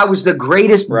that I was the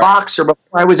greatest boxer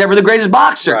before I was ever the greatest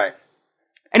boxer. Right.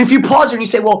 And if you pause and you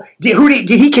say, well, did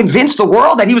he convince the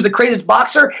world that he was the greatest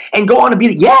boxer and go on to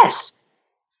be yes.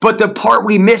 But the part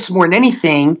we miss more than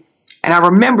anything, and I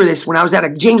remember this when I was at a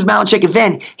James Malinchak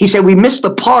event, he said we missed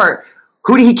the part.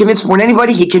 Who did he convince more than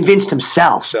anybody? He convinced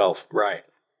himself. Right.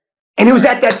 And it was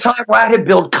at that time where I had to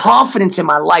build confidence in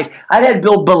my life. I had to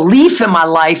build belief in my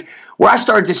life where I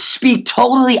started to speak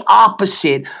totally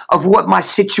opposite of what my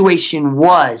situation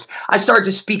was. I started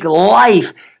to speak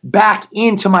life back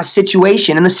into my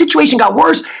situation. And the situation got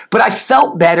worse, but I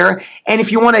felt better. And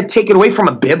if you want to take it away from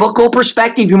a biblical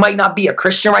perspective, you might not be a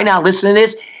Christian right now listening to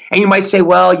this. And you might say,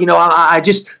 well, you know, I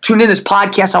just tuned in this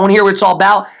podcast. I want to hear what it's all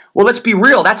about. Well, let's be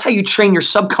real. That's how you train your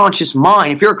subconscious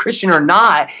mind. If you're a Christian or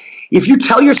not, if you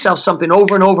tell yourself something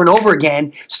over and over and over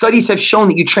again, studies have shown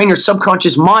that you train your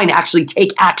subconscious mind to actually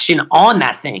take action on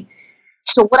that thing.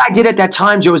 So what I did at that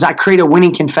time, Joe, is I created a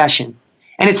winning confession.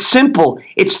 And it's simple.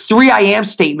 It's 3 I am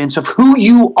statements of who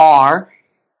you are.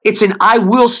 It's an I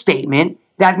will statement.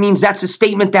 That means that's a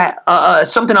statement that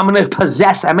something I'm going to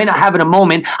possess. I may not have in a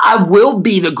moment. I will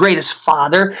be the greatest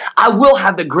father. I will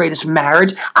have the greatest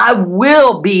marriage. I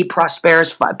will be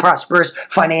prosperous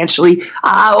financially.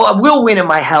 I will win in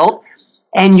my health.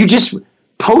 And you just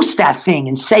post that thing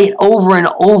and say it over and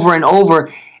over and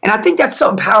over. And I think that's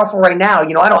something powerful right now.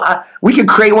 You know, we could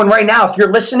create one right now. If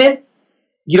you're listening,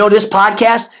 you know, this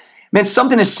podcast, man,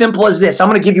 something as simple as this. I'm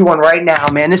going to give you one right now,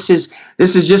 man. This is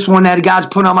just one that God's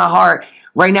put on my heart.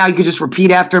 Right now, you can just repeat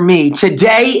after me.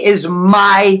 Today is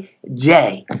my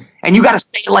day. And you got to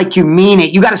say it like you mean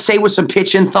it. You got to say it with some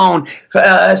pitch and tone. You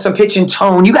got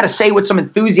to say it with some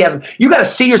enthusiasm. You got to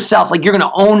see yourself like you're going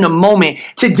to own the moment.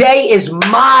 Today is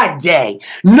my day.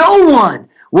 No one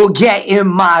will get in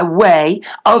my way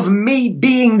of me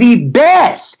being the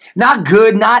best, not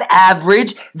good, not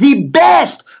average, the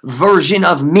best version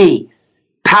of me.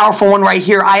 Powerful one right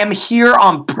here. I am here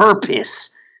on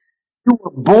purpose. You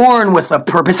were born with a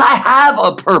purpose. I have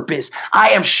a purpose. I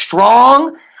am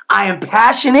strong. I am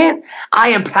passionate. I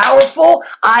am powerful.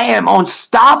 I am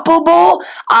unstoppable.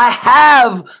 I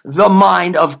have the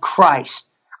mind of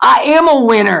Christ. I am a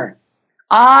winner.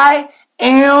 I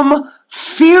am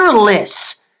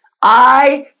fearless.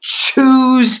 I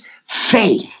choose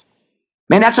faith.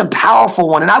 Man, that's a powerful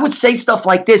one. And I would say stuff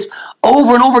like this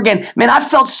over and over again. Man, I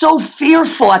felt so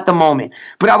fearful at the moment,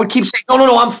 but I would keep saying,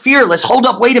 no, I'm fearless. Hold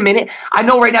up, wait a minute. I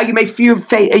know right now you may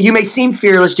seem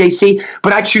fearless, JC,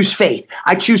 but I choose faith.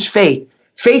 I choose faith.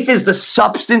 Faith is the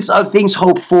substance of things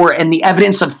hoped for and the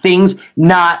evidence of things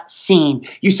not seen.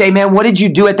 You say, man, what did you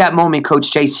do at that moment, Coach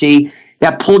JC,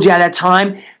 that pulled you out of that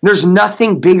time? There's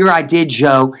nothing bigger I did,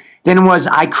 Joe, than was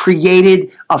I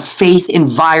created a faith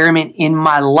environment in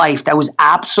my life that was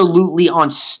absolutely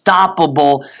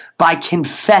unstoppable by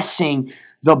confessing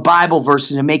the Bible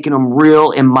verses and making them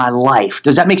real in my life.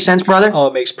 Does that make sense, brother? Oh,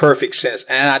 it makes perfect sense.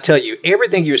 And I tell you,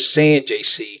 everything you're saying,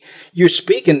 JC, you're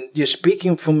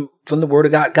speaking from the Word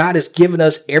of God. God has given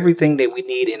us everything that we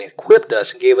need and equipped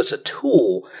us and gave us a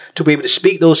tool to be able to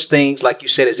speak those things, like you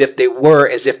said, as if they were,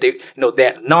 as if they,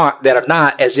 that are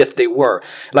not as if they were.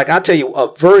 Like I tell you,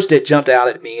 a verse that jumped out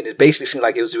at me and it basically seemed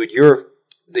like it was your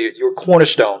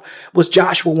cornerstone was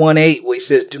Joshua 1:8, where he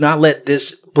says, do not let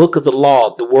this book of the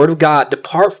law, the word of God,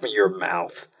 depart from your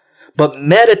mouth, but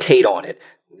meditate on it.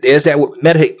 There's that word,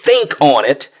 meditate, think on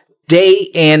it day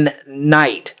and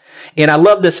night. And I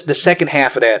love this, the second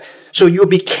half of that. So you'll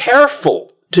be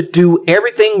careful to do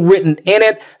everything written in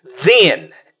it,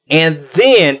 then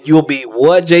you'll be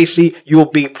what, JC? You'll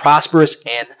be prosperous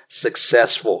and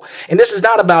successful. And this is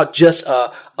not about just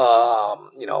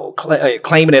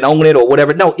claiming it, owning it, or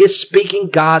whatever. No, it's speaking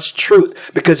God's truth.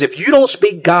 Because if you don't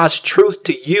speak God's truth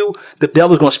to you, the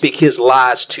devil's going to speak his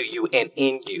lies to you and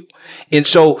in you. And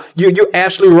so you're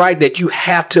absolutely right that you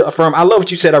have to affirm. I love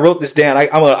what you said. I wrote this down.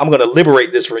 I'm going to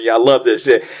liberate this for you. I love this.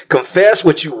 Confess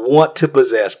what you want to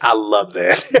possess. I love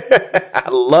that. I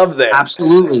love that.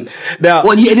 Absolutely. Now,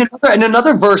 well, in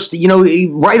another verse,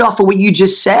 right off of what you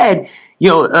just said, 3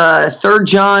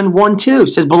 John 1:2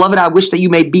 says, beloved, I wish that you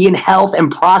may be in health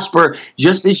and prosper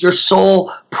just as your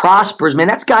soul prospers. Man,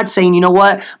 that's God saying, you know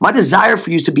what? My desire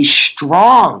for you is to be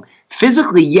strong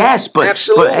physically, yes, but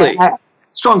absolutely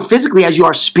strong physically as you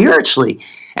are spiritually.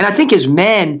 And I think as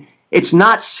men, it's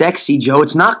not sexy, Joe.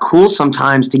 It's not cool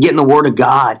sometimes to get in the Word of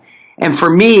God. And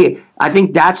for me, I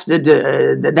think that's a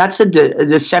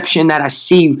deception that I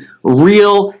see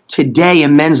real today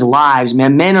in men's lives.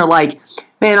 Man, men are like,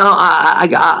 man,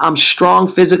 I'm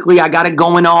strong physically. I got it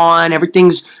going on.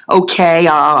 Everything's okay.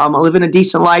 I'm living a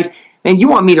decent life. Man, you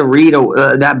want me to read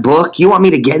that book? You want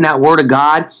me to get in that Word of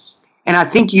God? And I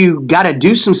think you got to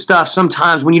do some stuff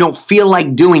sometimes when you don't feel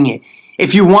like doing it.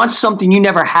 If you want something you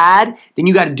never had, then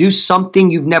you got to do something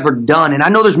you've never done. And I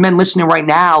know there's men listening right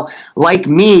now, like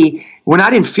me, when I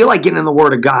didn't feel like getting in the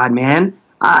Word of God, man.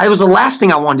 It was the last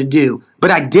thing I wanted to do.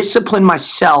 But I disciplined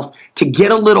myself to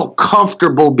get a little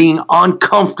comfortable being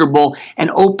uncomfortable and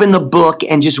open the book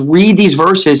and just read these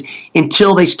verses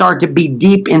until they start to be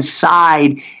deep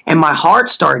inside. And my heart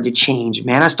started to change,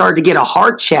 man. I started to get a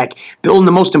heart check, building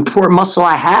the most important muscle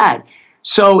I had.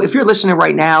 So if you're listening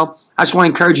right now, I just want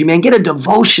to encourage you, man, get a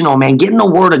devotional, man. Get in the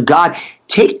Word of God.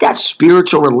 Take that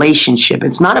spiritual relationship.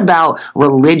 It's not about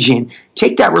religion.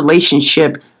 Take that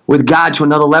relationship with God to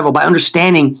another level by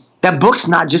understanding that book's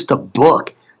not just a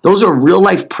book. Those are real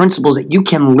life principles that you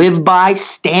can live by,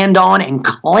 stand on, and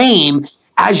claim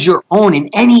as your own in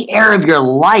any area of your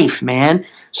life, man.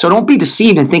 So don't be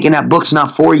deceived in thinking that book's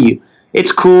not for you.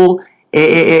 It's cool.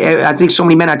 I think so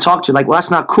many men I talk to like, well,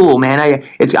 that's not cool, man.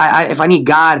 If I need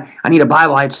God, I need a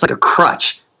Bible. It's like a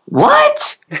crutch.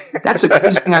 What? That's the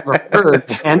craziest thing I've ever heard,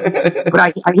 man. But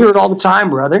I hear it all the time,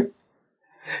 brother.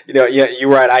 Yeah, you're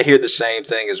right. I hear the same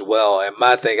thing as well. And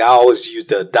my thing, I always use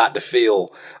the Dr.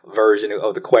 Phil version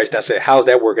of the question. I say, how's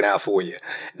that working out for you?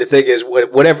 The thing is,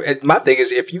 my thing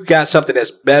is, if you got something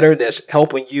that's better, that's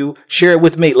helping you, share it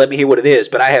with me. Let me hear what it is.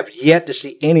 But I have yet to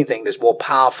see anything that's more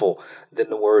powerful than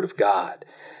the Word of God.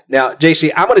 Now,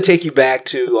 JC, I'm going to take you back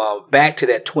to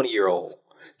that 20-year-old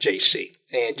JC.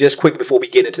 And just quickly before we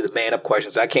get into the man up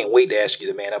questions, I can't wait to ask you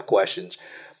the man up questions.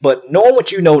 But knowing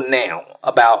what you know now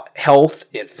about health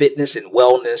and fitness and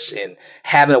wellness and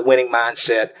having a winning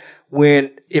mindset,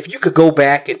 if you could go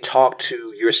back and talk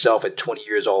to yourself at 20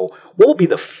 years old, what would be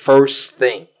the first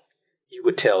thing you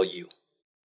would tell you?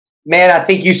 Man, I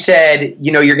think you said,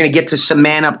 you're going to get to some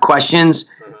man up questions.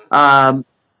 Mm-hmm.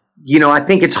 I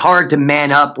think it's hard to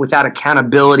man up without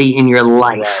accountability in your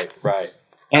life. Right.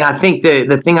 And I think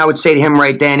the thing I would say to him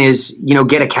right then is,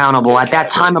 get accountable. At that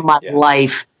time of my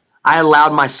life, I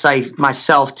allowed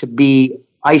myself to be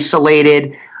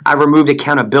isolated. I removed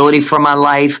accountability from my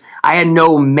life. I had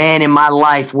no man in my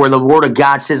life where the Word of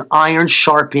God says iron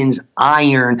sharpens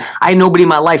iron. I had nobody in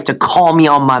my life to call me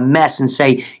on my mess and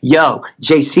say, yo,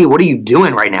 JC, what are you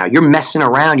doing right now? You're messing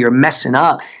around. You're messing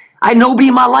up. I had nobody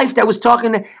in my life that was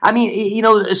talking to, I mean, you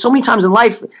know, so many times in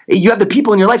life, you have the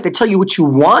people in your life that tell you what you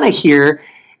want to hear.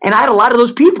 And I had a lot of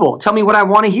those people tell me what I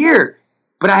want to hear,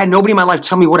 but I had nobody in my life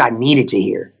tell me what I needed to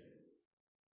hear.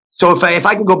 So if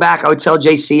I could go back, I would tell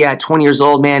JC at 20 years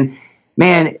old, man,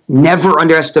 never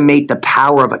underestimate the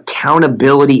power of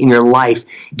accountability in your life,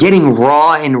 getting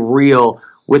raw and real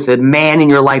with a man in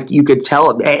your life that you could tell.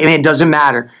 And it doesn't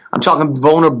matter. I'm talking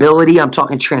vulnerability. I'm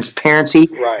talking transparency.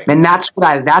 Right. And that's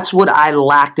what I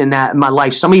lacked in my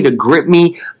life. Somebody to grip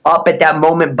me up at that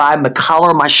moment by my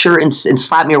collar of my shirt and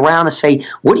slap me around and say,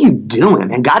 what are you doing,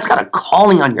 man? God's got a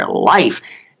calling on your life.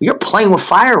 You're playing with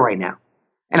fire right now.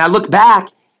 And I look back,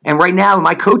 and right now in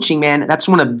my coaching, man, that's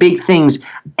one of the big things.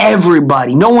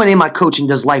 No one in my coaching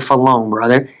does life alone,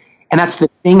 brother. And that's the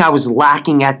thing I was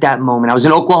lacking at that moment. I was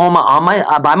in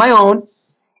Oklahoma by my own,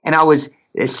 and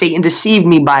Satan deceived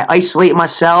me by isolating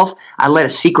myself. I led a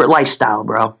secret lifestyle,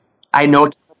 bro. I had no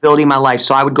accountability in my life.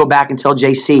 So I would go back and tell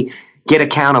JC, get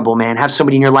accountable, man. Have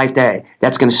somebody in your life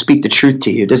that's going to speak the truth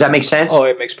to you. Does that make sense? Oh,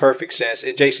 it makes perfect sense.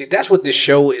 And JC, that's what this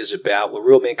show is about. What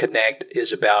Real Men Connect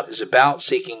is about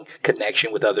seeking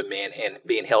connection with other men and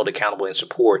being held accountable and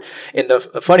support. And the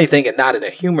funny thing, and not in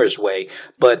a humorous way,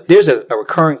 but there's a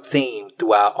recurring theme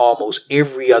throughout almost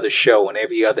every other show and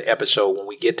every other episode when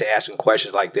we get to asking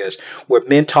questions like this, where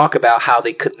men talk about how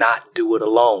they could not do it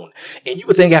alone. And you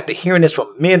would think after hearing this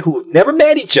from men who have never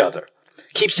met each other,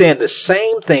 keep saying the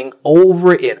same thing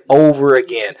over and over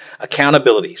again.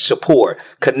 Accountability, support,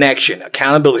 connection.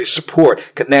 Accountability, support,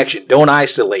 connection. Don't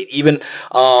isolate. Even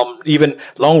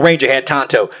Lone Ranger had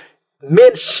Tonto.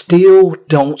 Men still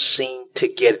don't seem to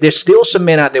get it. There's still some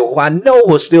men out there who I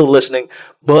know are still listening,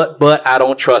 but I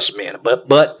don't trust men.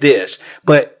 But this.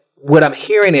 But what I'm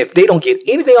hearing, if they don't get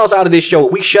anything else out of this show,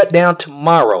 we shut down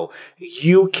tomorrow.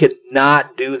 You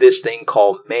cannot do this thing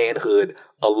called manhood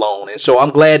alone. And so I'm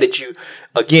glad that you,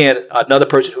 again, another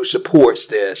person who supports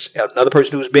this, another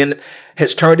person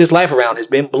has turned his life around, has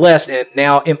been blessed, and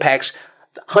now impacts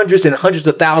hundreds and hundreds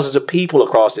of thousands of people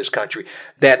across this country,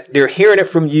 that they're hearing it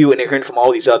from you and they're hearing it from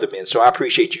all these other men. So I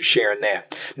appreciate you sharing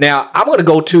that. Now, I'm going to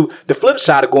go to the flip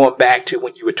side of going back to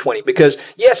when you were 20, because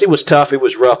yes, it was tough, it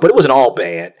was rough, but it wasn't all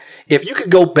bad. If you could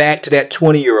go back to that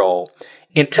 20-year-old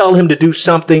and tell him to do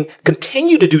something,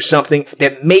 continue to do something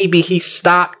that maybe he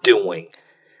stopped doing,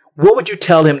 what would you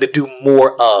tell him to do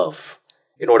more of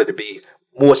in order to be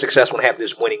more successful and have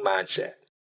this winning mindset?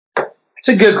 It's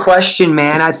a good question,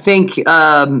 man. I think,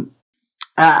 I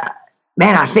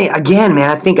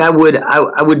think I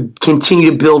would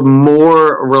continue to build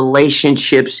more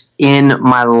relationships in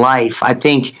my life. I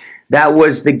think that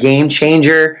was the game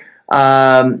changer.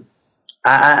 That's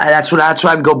what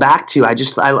I'd go back to. I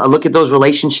look at those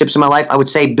relationships in my life. I would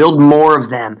say build more of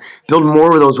them, build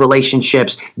more of those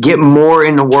relationships, get more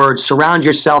in the Word, surround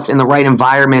yourself in the right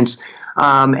environments.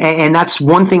 And that's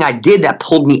one thing I did that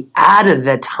pulled me out of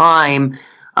the time,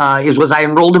 was I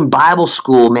enrolled in Bible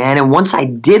school, man. And once I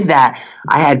did that,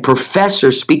 I had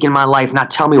professors speak in my life,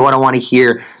 not tell me what I want to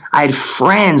hear. I had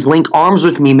friends link arms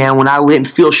with me, man, when I didn't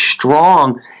feel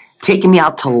strong, taking me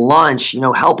out to lunch,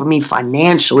 helping me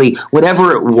financially,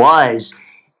 whatever it was.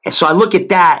 And so I look at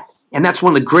that, and that's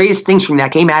one of the greatest things from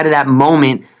that came out of that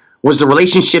moment was the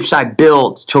relationships I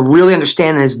built to really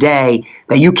understand in this day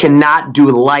that you cannot do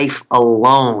life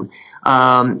alone.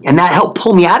 And that helped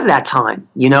pull me out of that time,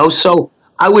 So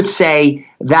I would say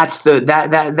that's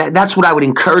that's what I would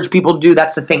encourage people to do.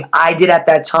 That's the thing I did at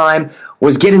that time,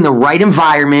 was get in the right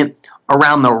environment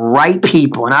around the right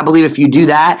people. And I believe if you do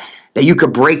that you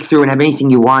could break through and have anything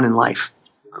you want in life.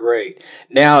 Great.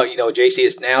 Now, JC,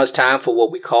 it's time for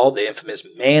what we call the infamous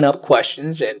Man Up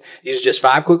questions. And these are just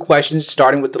 5 quick questions,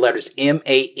 starting with the letters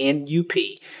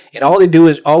MANUP. And all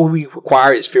we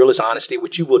require is fearless honesty,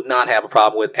 which you will not have a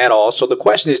problem with at all. So the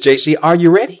question is, JC, are you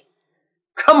ready?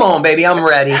 Come on, baby. I'm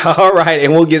ready. All right.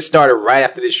 And we'll get started right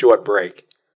after this short break.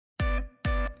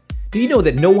 Do you know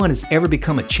that no one has ever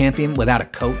become a champion without a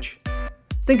coach?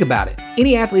 Think about it.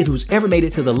 Any athlete who's ever made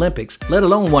it to the Olympics, let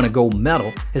alone won a gold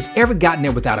medal, has ever gotten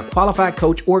there without a qualified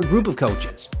coach or a group of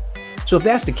coaches. So if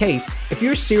that's the case, if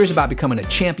you're serious about becoming a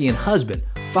champion husband,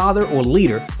 father, or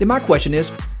leader, then my question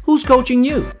is, who's coaching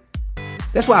you?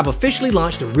 That's why I've officially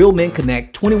launched the Real Men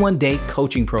Connect 21-day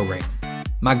coaching program.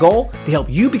 My goal? To help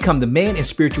you become the man and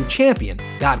spiritual champion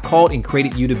God called and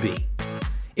created you to be.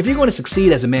 If you're going to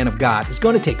succeed as a man of God, it's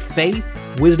going to take faith,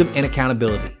 wisdom, and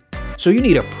accountability. So you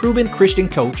need a proven Christian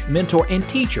coach, mentor, and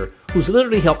teacher who's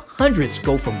literally helped hundreds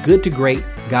go from good to great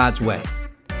God's way.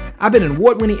 I've been an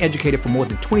award-winning educator for more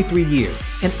than 23 years,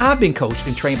 and I've been coached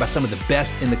and trained by some of the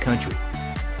best in the country.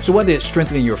 So whether it's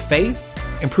strengthening your faith,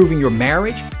 improving your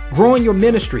marriage, growing your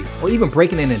ministry, or even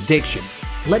breaking an addiction,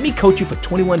 let me coach you for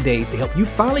 21 days to help you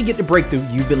finally get the breakthrough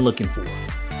you've been looking for.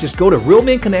 Just go to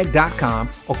realmenconnect.com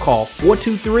or call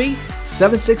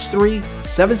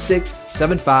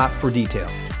 423-763-7675 for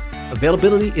details.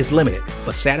 Availability is limited,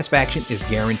 but satisfaction is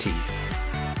guaranteed.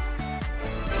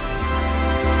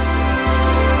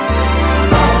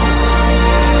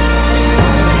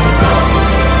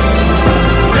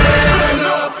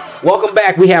 Welcome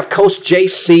back. We have Coach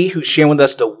JC who's sharing with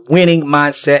us the winning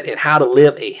mindset and how to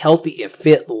live a healthy and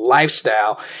fit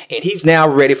lifestyle. And he's now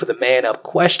ready for the Man Up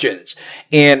questions.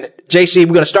 And JC,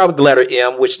 we're going to start with the letter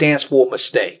M, which stands for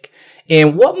mistake.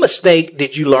 And what mistake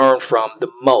did you learn from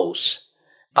the most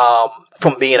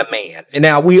from being a man? And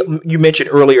now you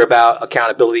mentioned earlier about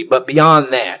accountability, but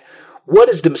beyond that, what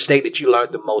is the mistake that you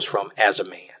learned the most from as a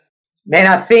man? Man,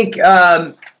 I think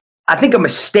a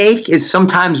mistake is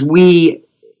sometimes we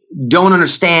don't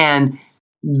understand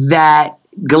that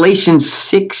Galatians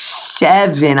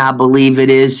 6:7, I believe it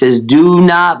is, says, "Do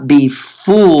not be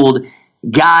fooled.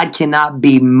 God cannot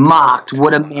be mocked.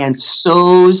 What a man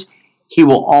sows, he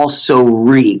will also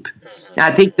reap." And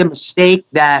I think the mistake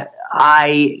that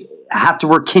I have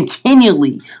to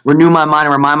continually renew my mind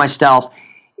and remind myself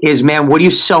is, man, what are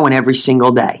you sowing every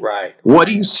single day? Right. What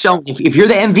are you sowing? If you're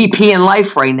the MVP in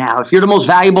life right now, if you're the most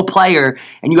valuable player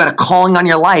and you got a calling on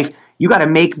your life, you got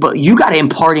to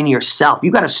impart into yourself.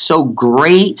 You got to sow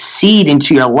great seed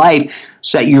into your life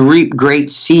so that you reap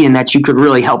great seed and that you could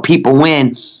really help people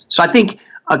win. So I think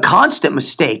a constant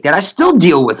mistake that I still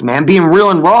deal with, man, being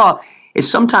real and raw, is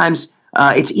sometimes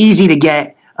it's easy to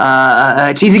get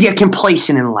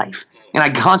complacent in life. And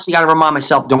I constantly got to remind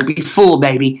myself, don't be fooled,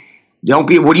 baby. What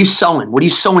are you sowing? What are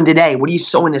you sowing today? What are you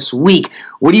sowing this week?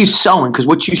 What are you sowing? Because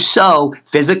what you sow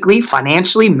physically,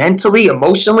 financially, mentally,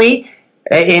 emotionally,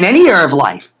 in any area of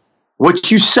life, what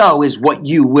you sow is what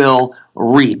you will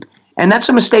reap. And that's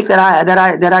a mistake that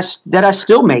I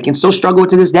still make and still struggle with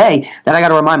to this day, that I got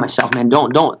to remind myself, man,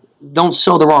 don't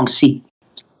sow the wrong seed.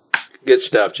 Good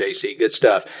stuff, JC. Good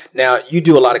stuff. Now, you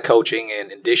do a lot of coaching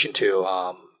in addition to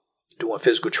doing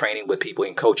physical training with people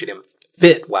and coaching them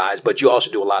fit-wise, but you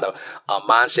also do a lot of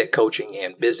mindset coaching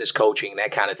and business coaching, that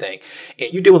kind of thing.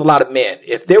 And you deal with a lot of men.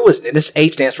 If there was, and this A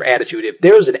stands for attitude, if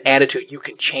there was an attitude you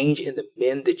can change in the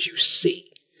men that you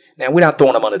see. Now, we're not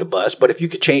throwing them under the bus, but if you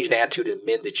could change an attitude in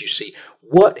men that you see,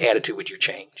 what attitude would you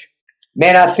change?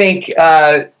 Man, I think,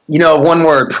 one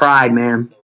word, pride, man.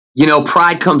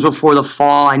 Pride comes before the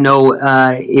fall. I know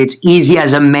it's easy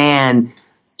as a man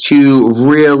to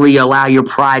really allow your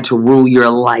pride to rule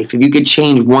your life. If you could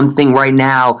change one thing right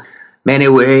now, man,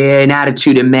 an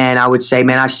attitude in men, I would say,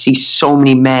 man, I see so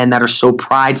many men that are so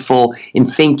prideful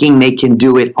in thinking they can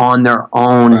do it on their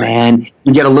own, right. Man.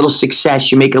 You get a little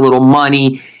success, you make a little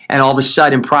money, and all of a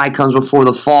sudden pride comes before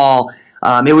the fall.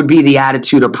 It would be the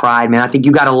attitude of pride, man. I think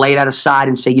you got to lay that aside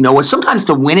and say, you know what, sometimes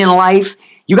to win in life,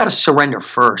 you got to surrender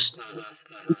first.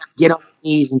 Get on your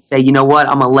knees and say, you know what,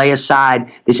 I'm going to lay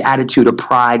aside this attitude of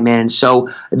pride, man. So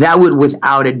that would,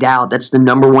 without a doubt, that's the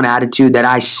number one attitude that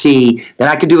I see, that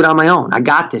I could do it on my own. I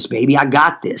got this, baby. I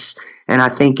got this. And I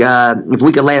think if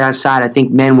we could lay that aside, I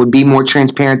think men would be more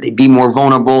transparent. They'd be more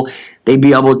vulnerable. They'd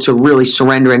be able to really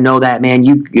surrender and know that, man,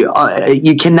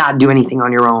 you cannot do anything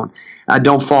on your own.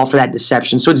 Don't fall for that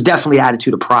deception. So it's definitely the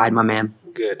attitude of pride, my man.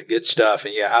 Good stuff.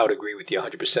 And yeah, I would agree with you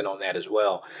 100% on that as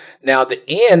well. Now, the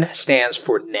N stands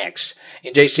for next.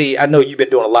 And JC, I know you've been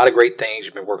doing a lot of great things.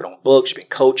 You've been working on books, you've been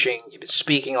coaching, you've been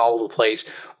speaking all over the place.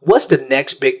 What's the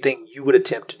next big thing you would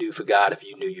attempt to do for God if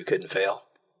you knew you couldn't fail?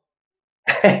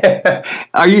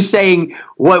 Are you saying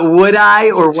what would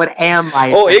I or what am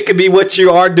I? Oh, it could be what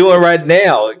you are doing right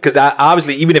now. Because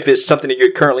obviously, even if it's something that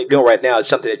you're currently doing right now, it's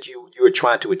something that you are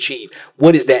trying to achieve.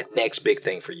 What is that next big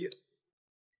thing for you?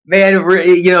 Man,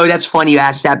 that's funny you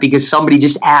asked that, because somebody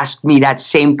just asked me that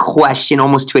same question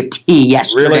almost to a T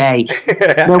yesterday.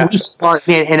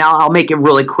 Really? And I'll make it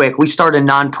really quick. We started a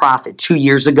nonprofit 2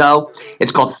 years ago.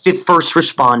 It's called Fit First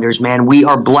Responders, man. We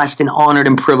are blessed and honored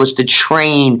and privileged to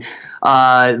train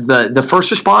the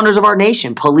first responders of our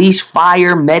nation, police,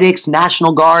 fire, medics,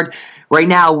 National Guard. Right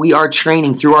now, we are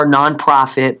training through our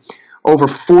nonprofit over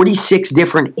 46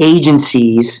 different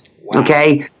agencies.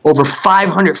 Okay, over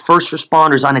 500 first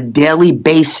responders on a daily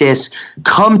basis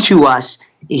come to us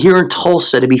here in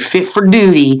Tulsa to be fit for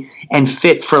duty and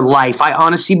fit for life. I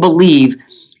honestly believe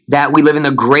that we live in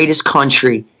the greatest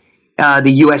country,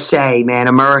 the USA, man,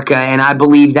 America, and I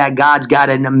believe that God's got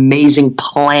an amazing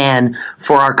plan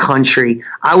for our country.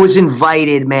 I was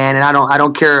invited, man, and I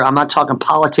don't care. I'm not talking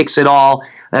politics at all.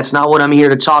 That's not what I'm here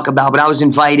to talk about, but I was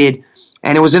invited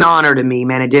And it was an honor to me,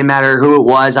 man. It didn't matter who it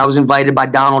was. I was invited by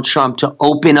Donald Trump to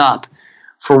open up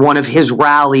for one of his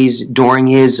rallies during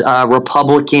his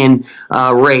Republican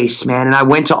race, man. And I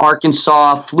went to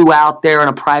Arkansas, flew out there on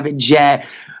a private jet,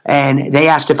 and they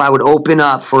asked if I would open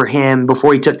up for him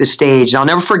before he took the stage. And I'll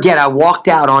never forget, I walked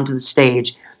out onto the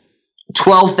stage,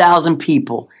 12,000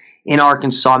 people in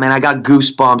Arkansas, man. I got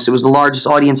goosebumps. It was the largest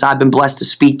audience I've been blessed to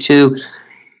speak to.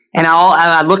 And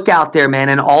I looked out there, man,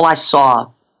 and all I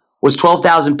saw was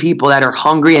 12,000 people that are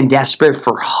hungry and desperate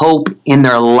for hope in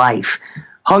their life.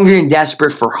 Hungry and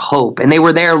desperate for hope. And they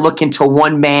were there looking to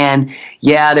one man.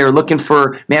 Yeah, they were looking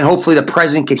for, man, hopefully the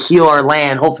president could heal our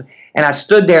land. And I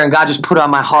stood there, and God just put on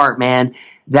my heart, man,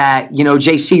 that,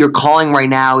 JC, your calling right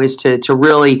now is to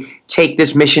really take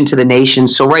this mission to the nation.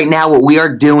 So right now what we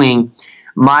are doing,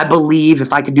 my belief,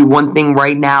 if I could do one thing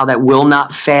right now that will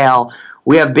not fail,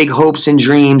 we have big hopes and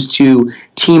dreams to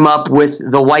team up with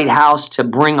the White House to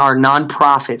bring our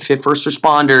nonprofit, Fit First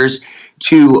Responders,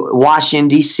 to Washington,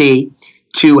 D.C.,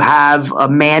 to have a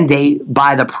mandate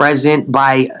by the president,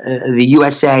 by the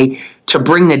USA, to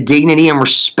bring the dignity and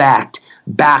respect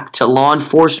back to law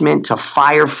enforcement, to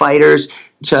firefighters,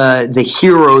 to the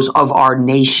heroes of our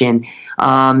nation.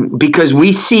 Because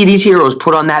we see these heroes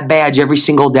put on that badge every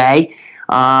single day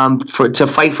to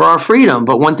fight for our freedom.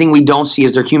 But one thing we don't see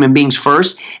is they're human beings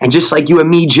first. And just like you and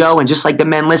me, Joe, and just like the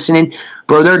men listening,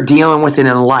 bro, they're dealing with it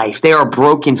in life. They are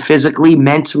broken physically,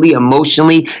 mentally,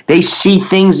 emotionally. They see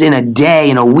things in a day,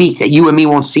 in a week, that you and me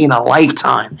won't see in a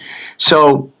lifetime.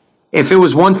 So if it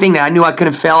was one thing that I knew I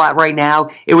couldn't fail at right now,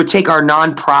 it would take our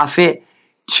nonprofit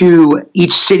to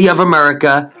each city of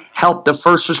America, help the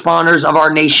first responders of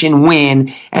our nation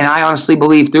win. And I honestly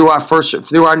believe through our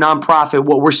nonprofit,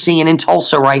 what we're seeing in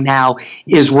Tulsa right now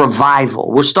is revival.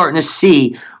 We're starting to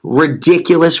see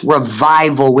ridiculous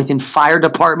revival within fire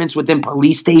departments, within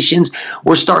police stations.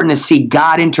 We're starting to see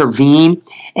God intervene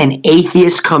and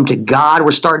atheists come to God.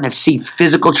 We're starting to see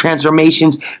physical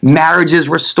transformations, marriages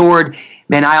restored.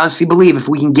 Man, I honestly believe if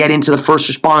we can get into the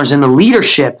first responders and the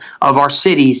leadership of our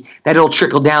cities, that it'll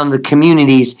trickle down to the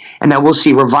communities and that we'll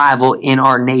see revival in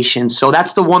our nation. So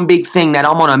that's the one big thing that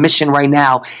I'm on a mission right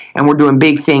now, and we're doing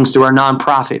big things through our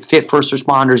nonprofit,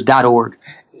 fitfirstresponders.org.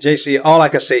 JC, all I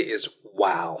can say is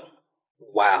wow.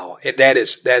 Wow. And that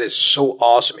is so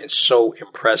awesome and so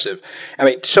impressive. I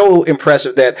mean, so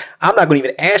impressive that I'm not going to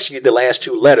even ask you the last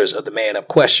two letters of the Man Up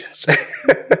questions.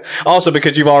 Also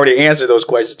because you've already answered those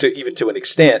questions to an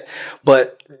extent.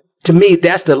 But to me,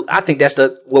 I think that's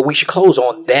what we should close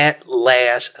on, that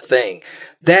last thing.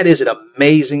 That is an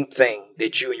amazing thing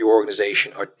that you and your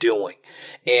organization are doing.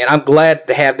 And I'm glad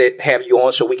to have you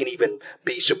on so we can even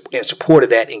be in support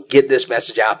of that and get this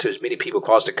message out to as many people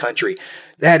across the country.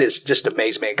 That is just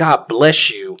amazing, man. God bless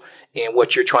you in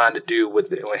what you're trying to do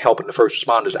with helping the first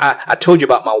responders. I told you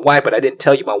about my wife, but I didn't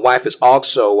tell you my wife is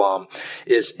also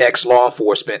is ex-law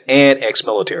enforcement and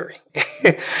ex-military.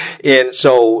 And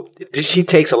so she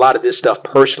takes a lot of this stuff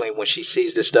personally when she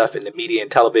sees this stuff in the media and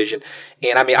television.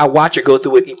 And I mean, I watch her go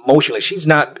through it emotionally. She's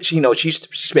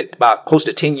spent about close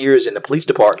to 10 years in the police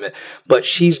department, but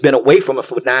she's been away from it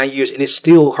for 9 years, and it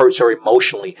still hurts her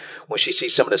emotionally when she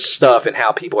sees some of the stuff and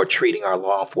how people are treating our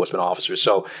law enforcement officers.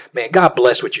 So, man, God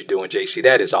bless what you're doing, JC.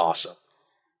 That is awesome.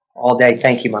 All day.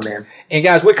 Thank you, my man. And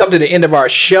guys, we come to the end of our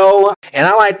show, and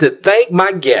I'd like to thank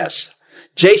my guest,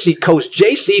 Coach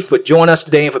JC, for joining us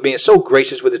today and for being so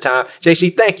gracious with the time.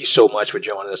 JC, thank you so much for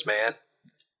joining us, man.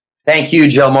 Thank you,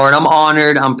 Joe Martin. I'm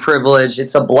honored. I'm privileged.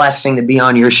 It's a blessing to be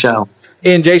on your show.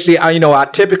 And JC, I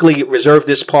typically reserve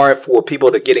this part for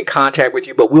people to get in contact with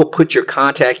you, but we'll put your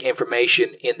contact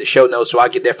information in the show notes so I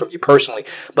get that from you personally.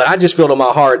 But I just feel in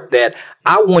my heart that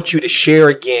I want you to share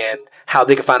again how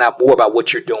they can find out more about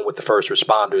what you're doing with the first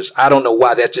responders. I don't know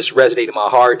why that just resonated in my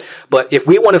heart, but if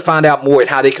we want to find out more and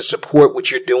how they can support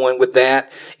what you're doing with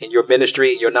that in your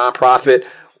ministry and your nonprofit,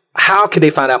 how can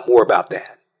they find out more about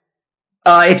that?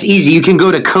 It's easy. You can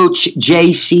go to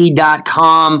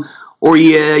coachjc.com, or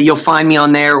you'll find me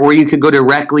on there, or you could go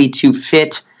directly to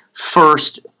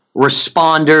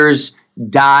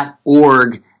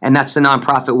fitfirstresponders.org, and that's the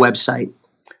nonprofit website.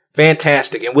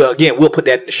 Fantastic. And we'll put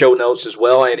that in the show notes as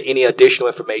well, and any additional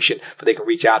information so they can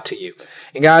reach out to you.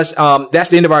 And guys, that's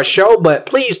the end of our show, but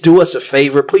please do us a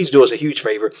favor. Please do us a huge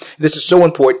favor. This is so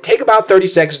important. Take about 30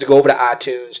 seconds to go over to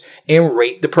iTunes and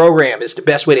rate the program. It's the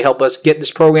best way to help us get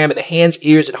this program in the hands,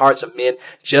 ears, and hearts of men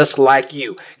just like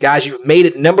you. Guys, you've made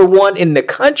it number one in the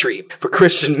country for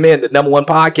Christian men, the number one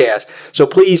podcast. So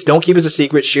please don't keep us a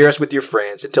secret. Share us with your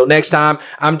friends. Until next time,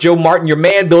 I'm Joe Martin, your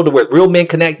man builder with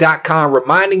RealMenConnect.com,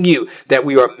 reminding you that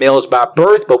we are males by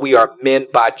birth, but we are men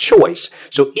by choice.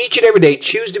 So each and every day,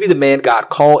 choose to be the man God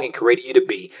called and created you to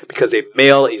be, because a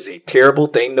male is a terrible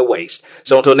thing to waste.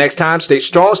 So until next time, stay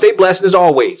strong, stay blessed, and as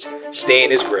always, stay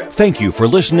in His grip. Thank you for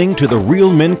listening to the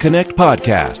Real Men Connect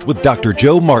podcast with Dr.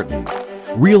 Joe Martin.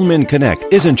 Real Men Connect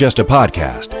isn't just a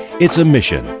podcast. It's a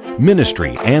mission,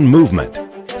 ministry, and movement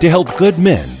to help good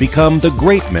men become the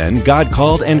great men God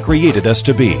called and created us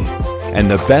to be. And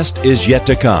the best is yet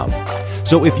to come.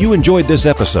 So if you enjoyed this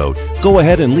episode, go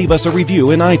ahead and leave us a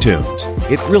review in iTunes.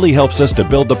 It really helps us to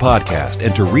build the podcast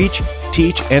and to reach,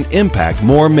 teach, and impact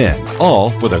more men, all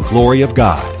for the glory of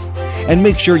God. And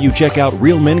make sure you check out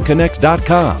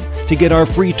RealMenConnect.com to get our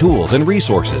free tools and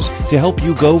resources to help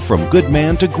you go from good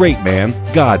man to great man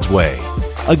God's way.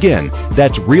 Again,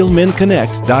 that's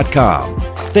RealMenConnect.com.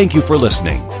 Thank you for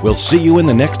listening. We'll see you in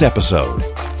the next episode.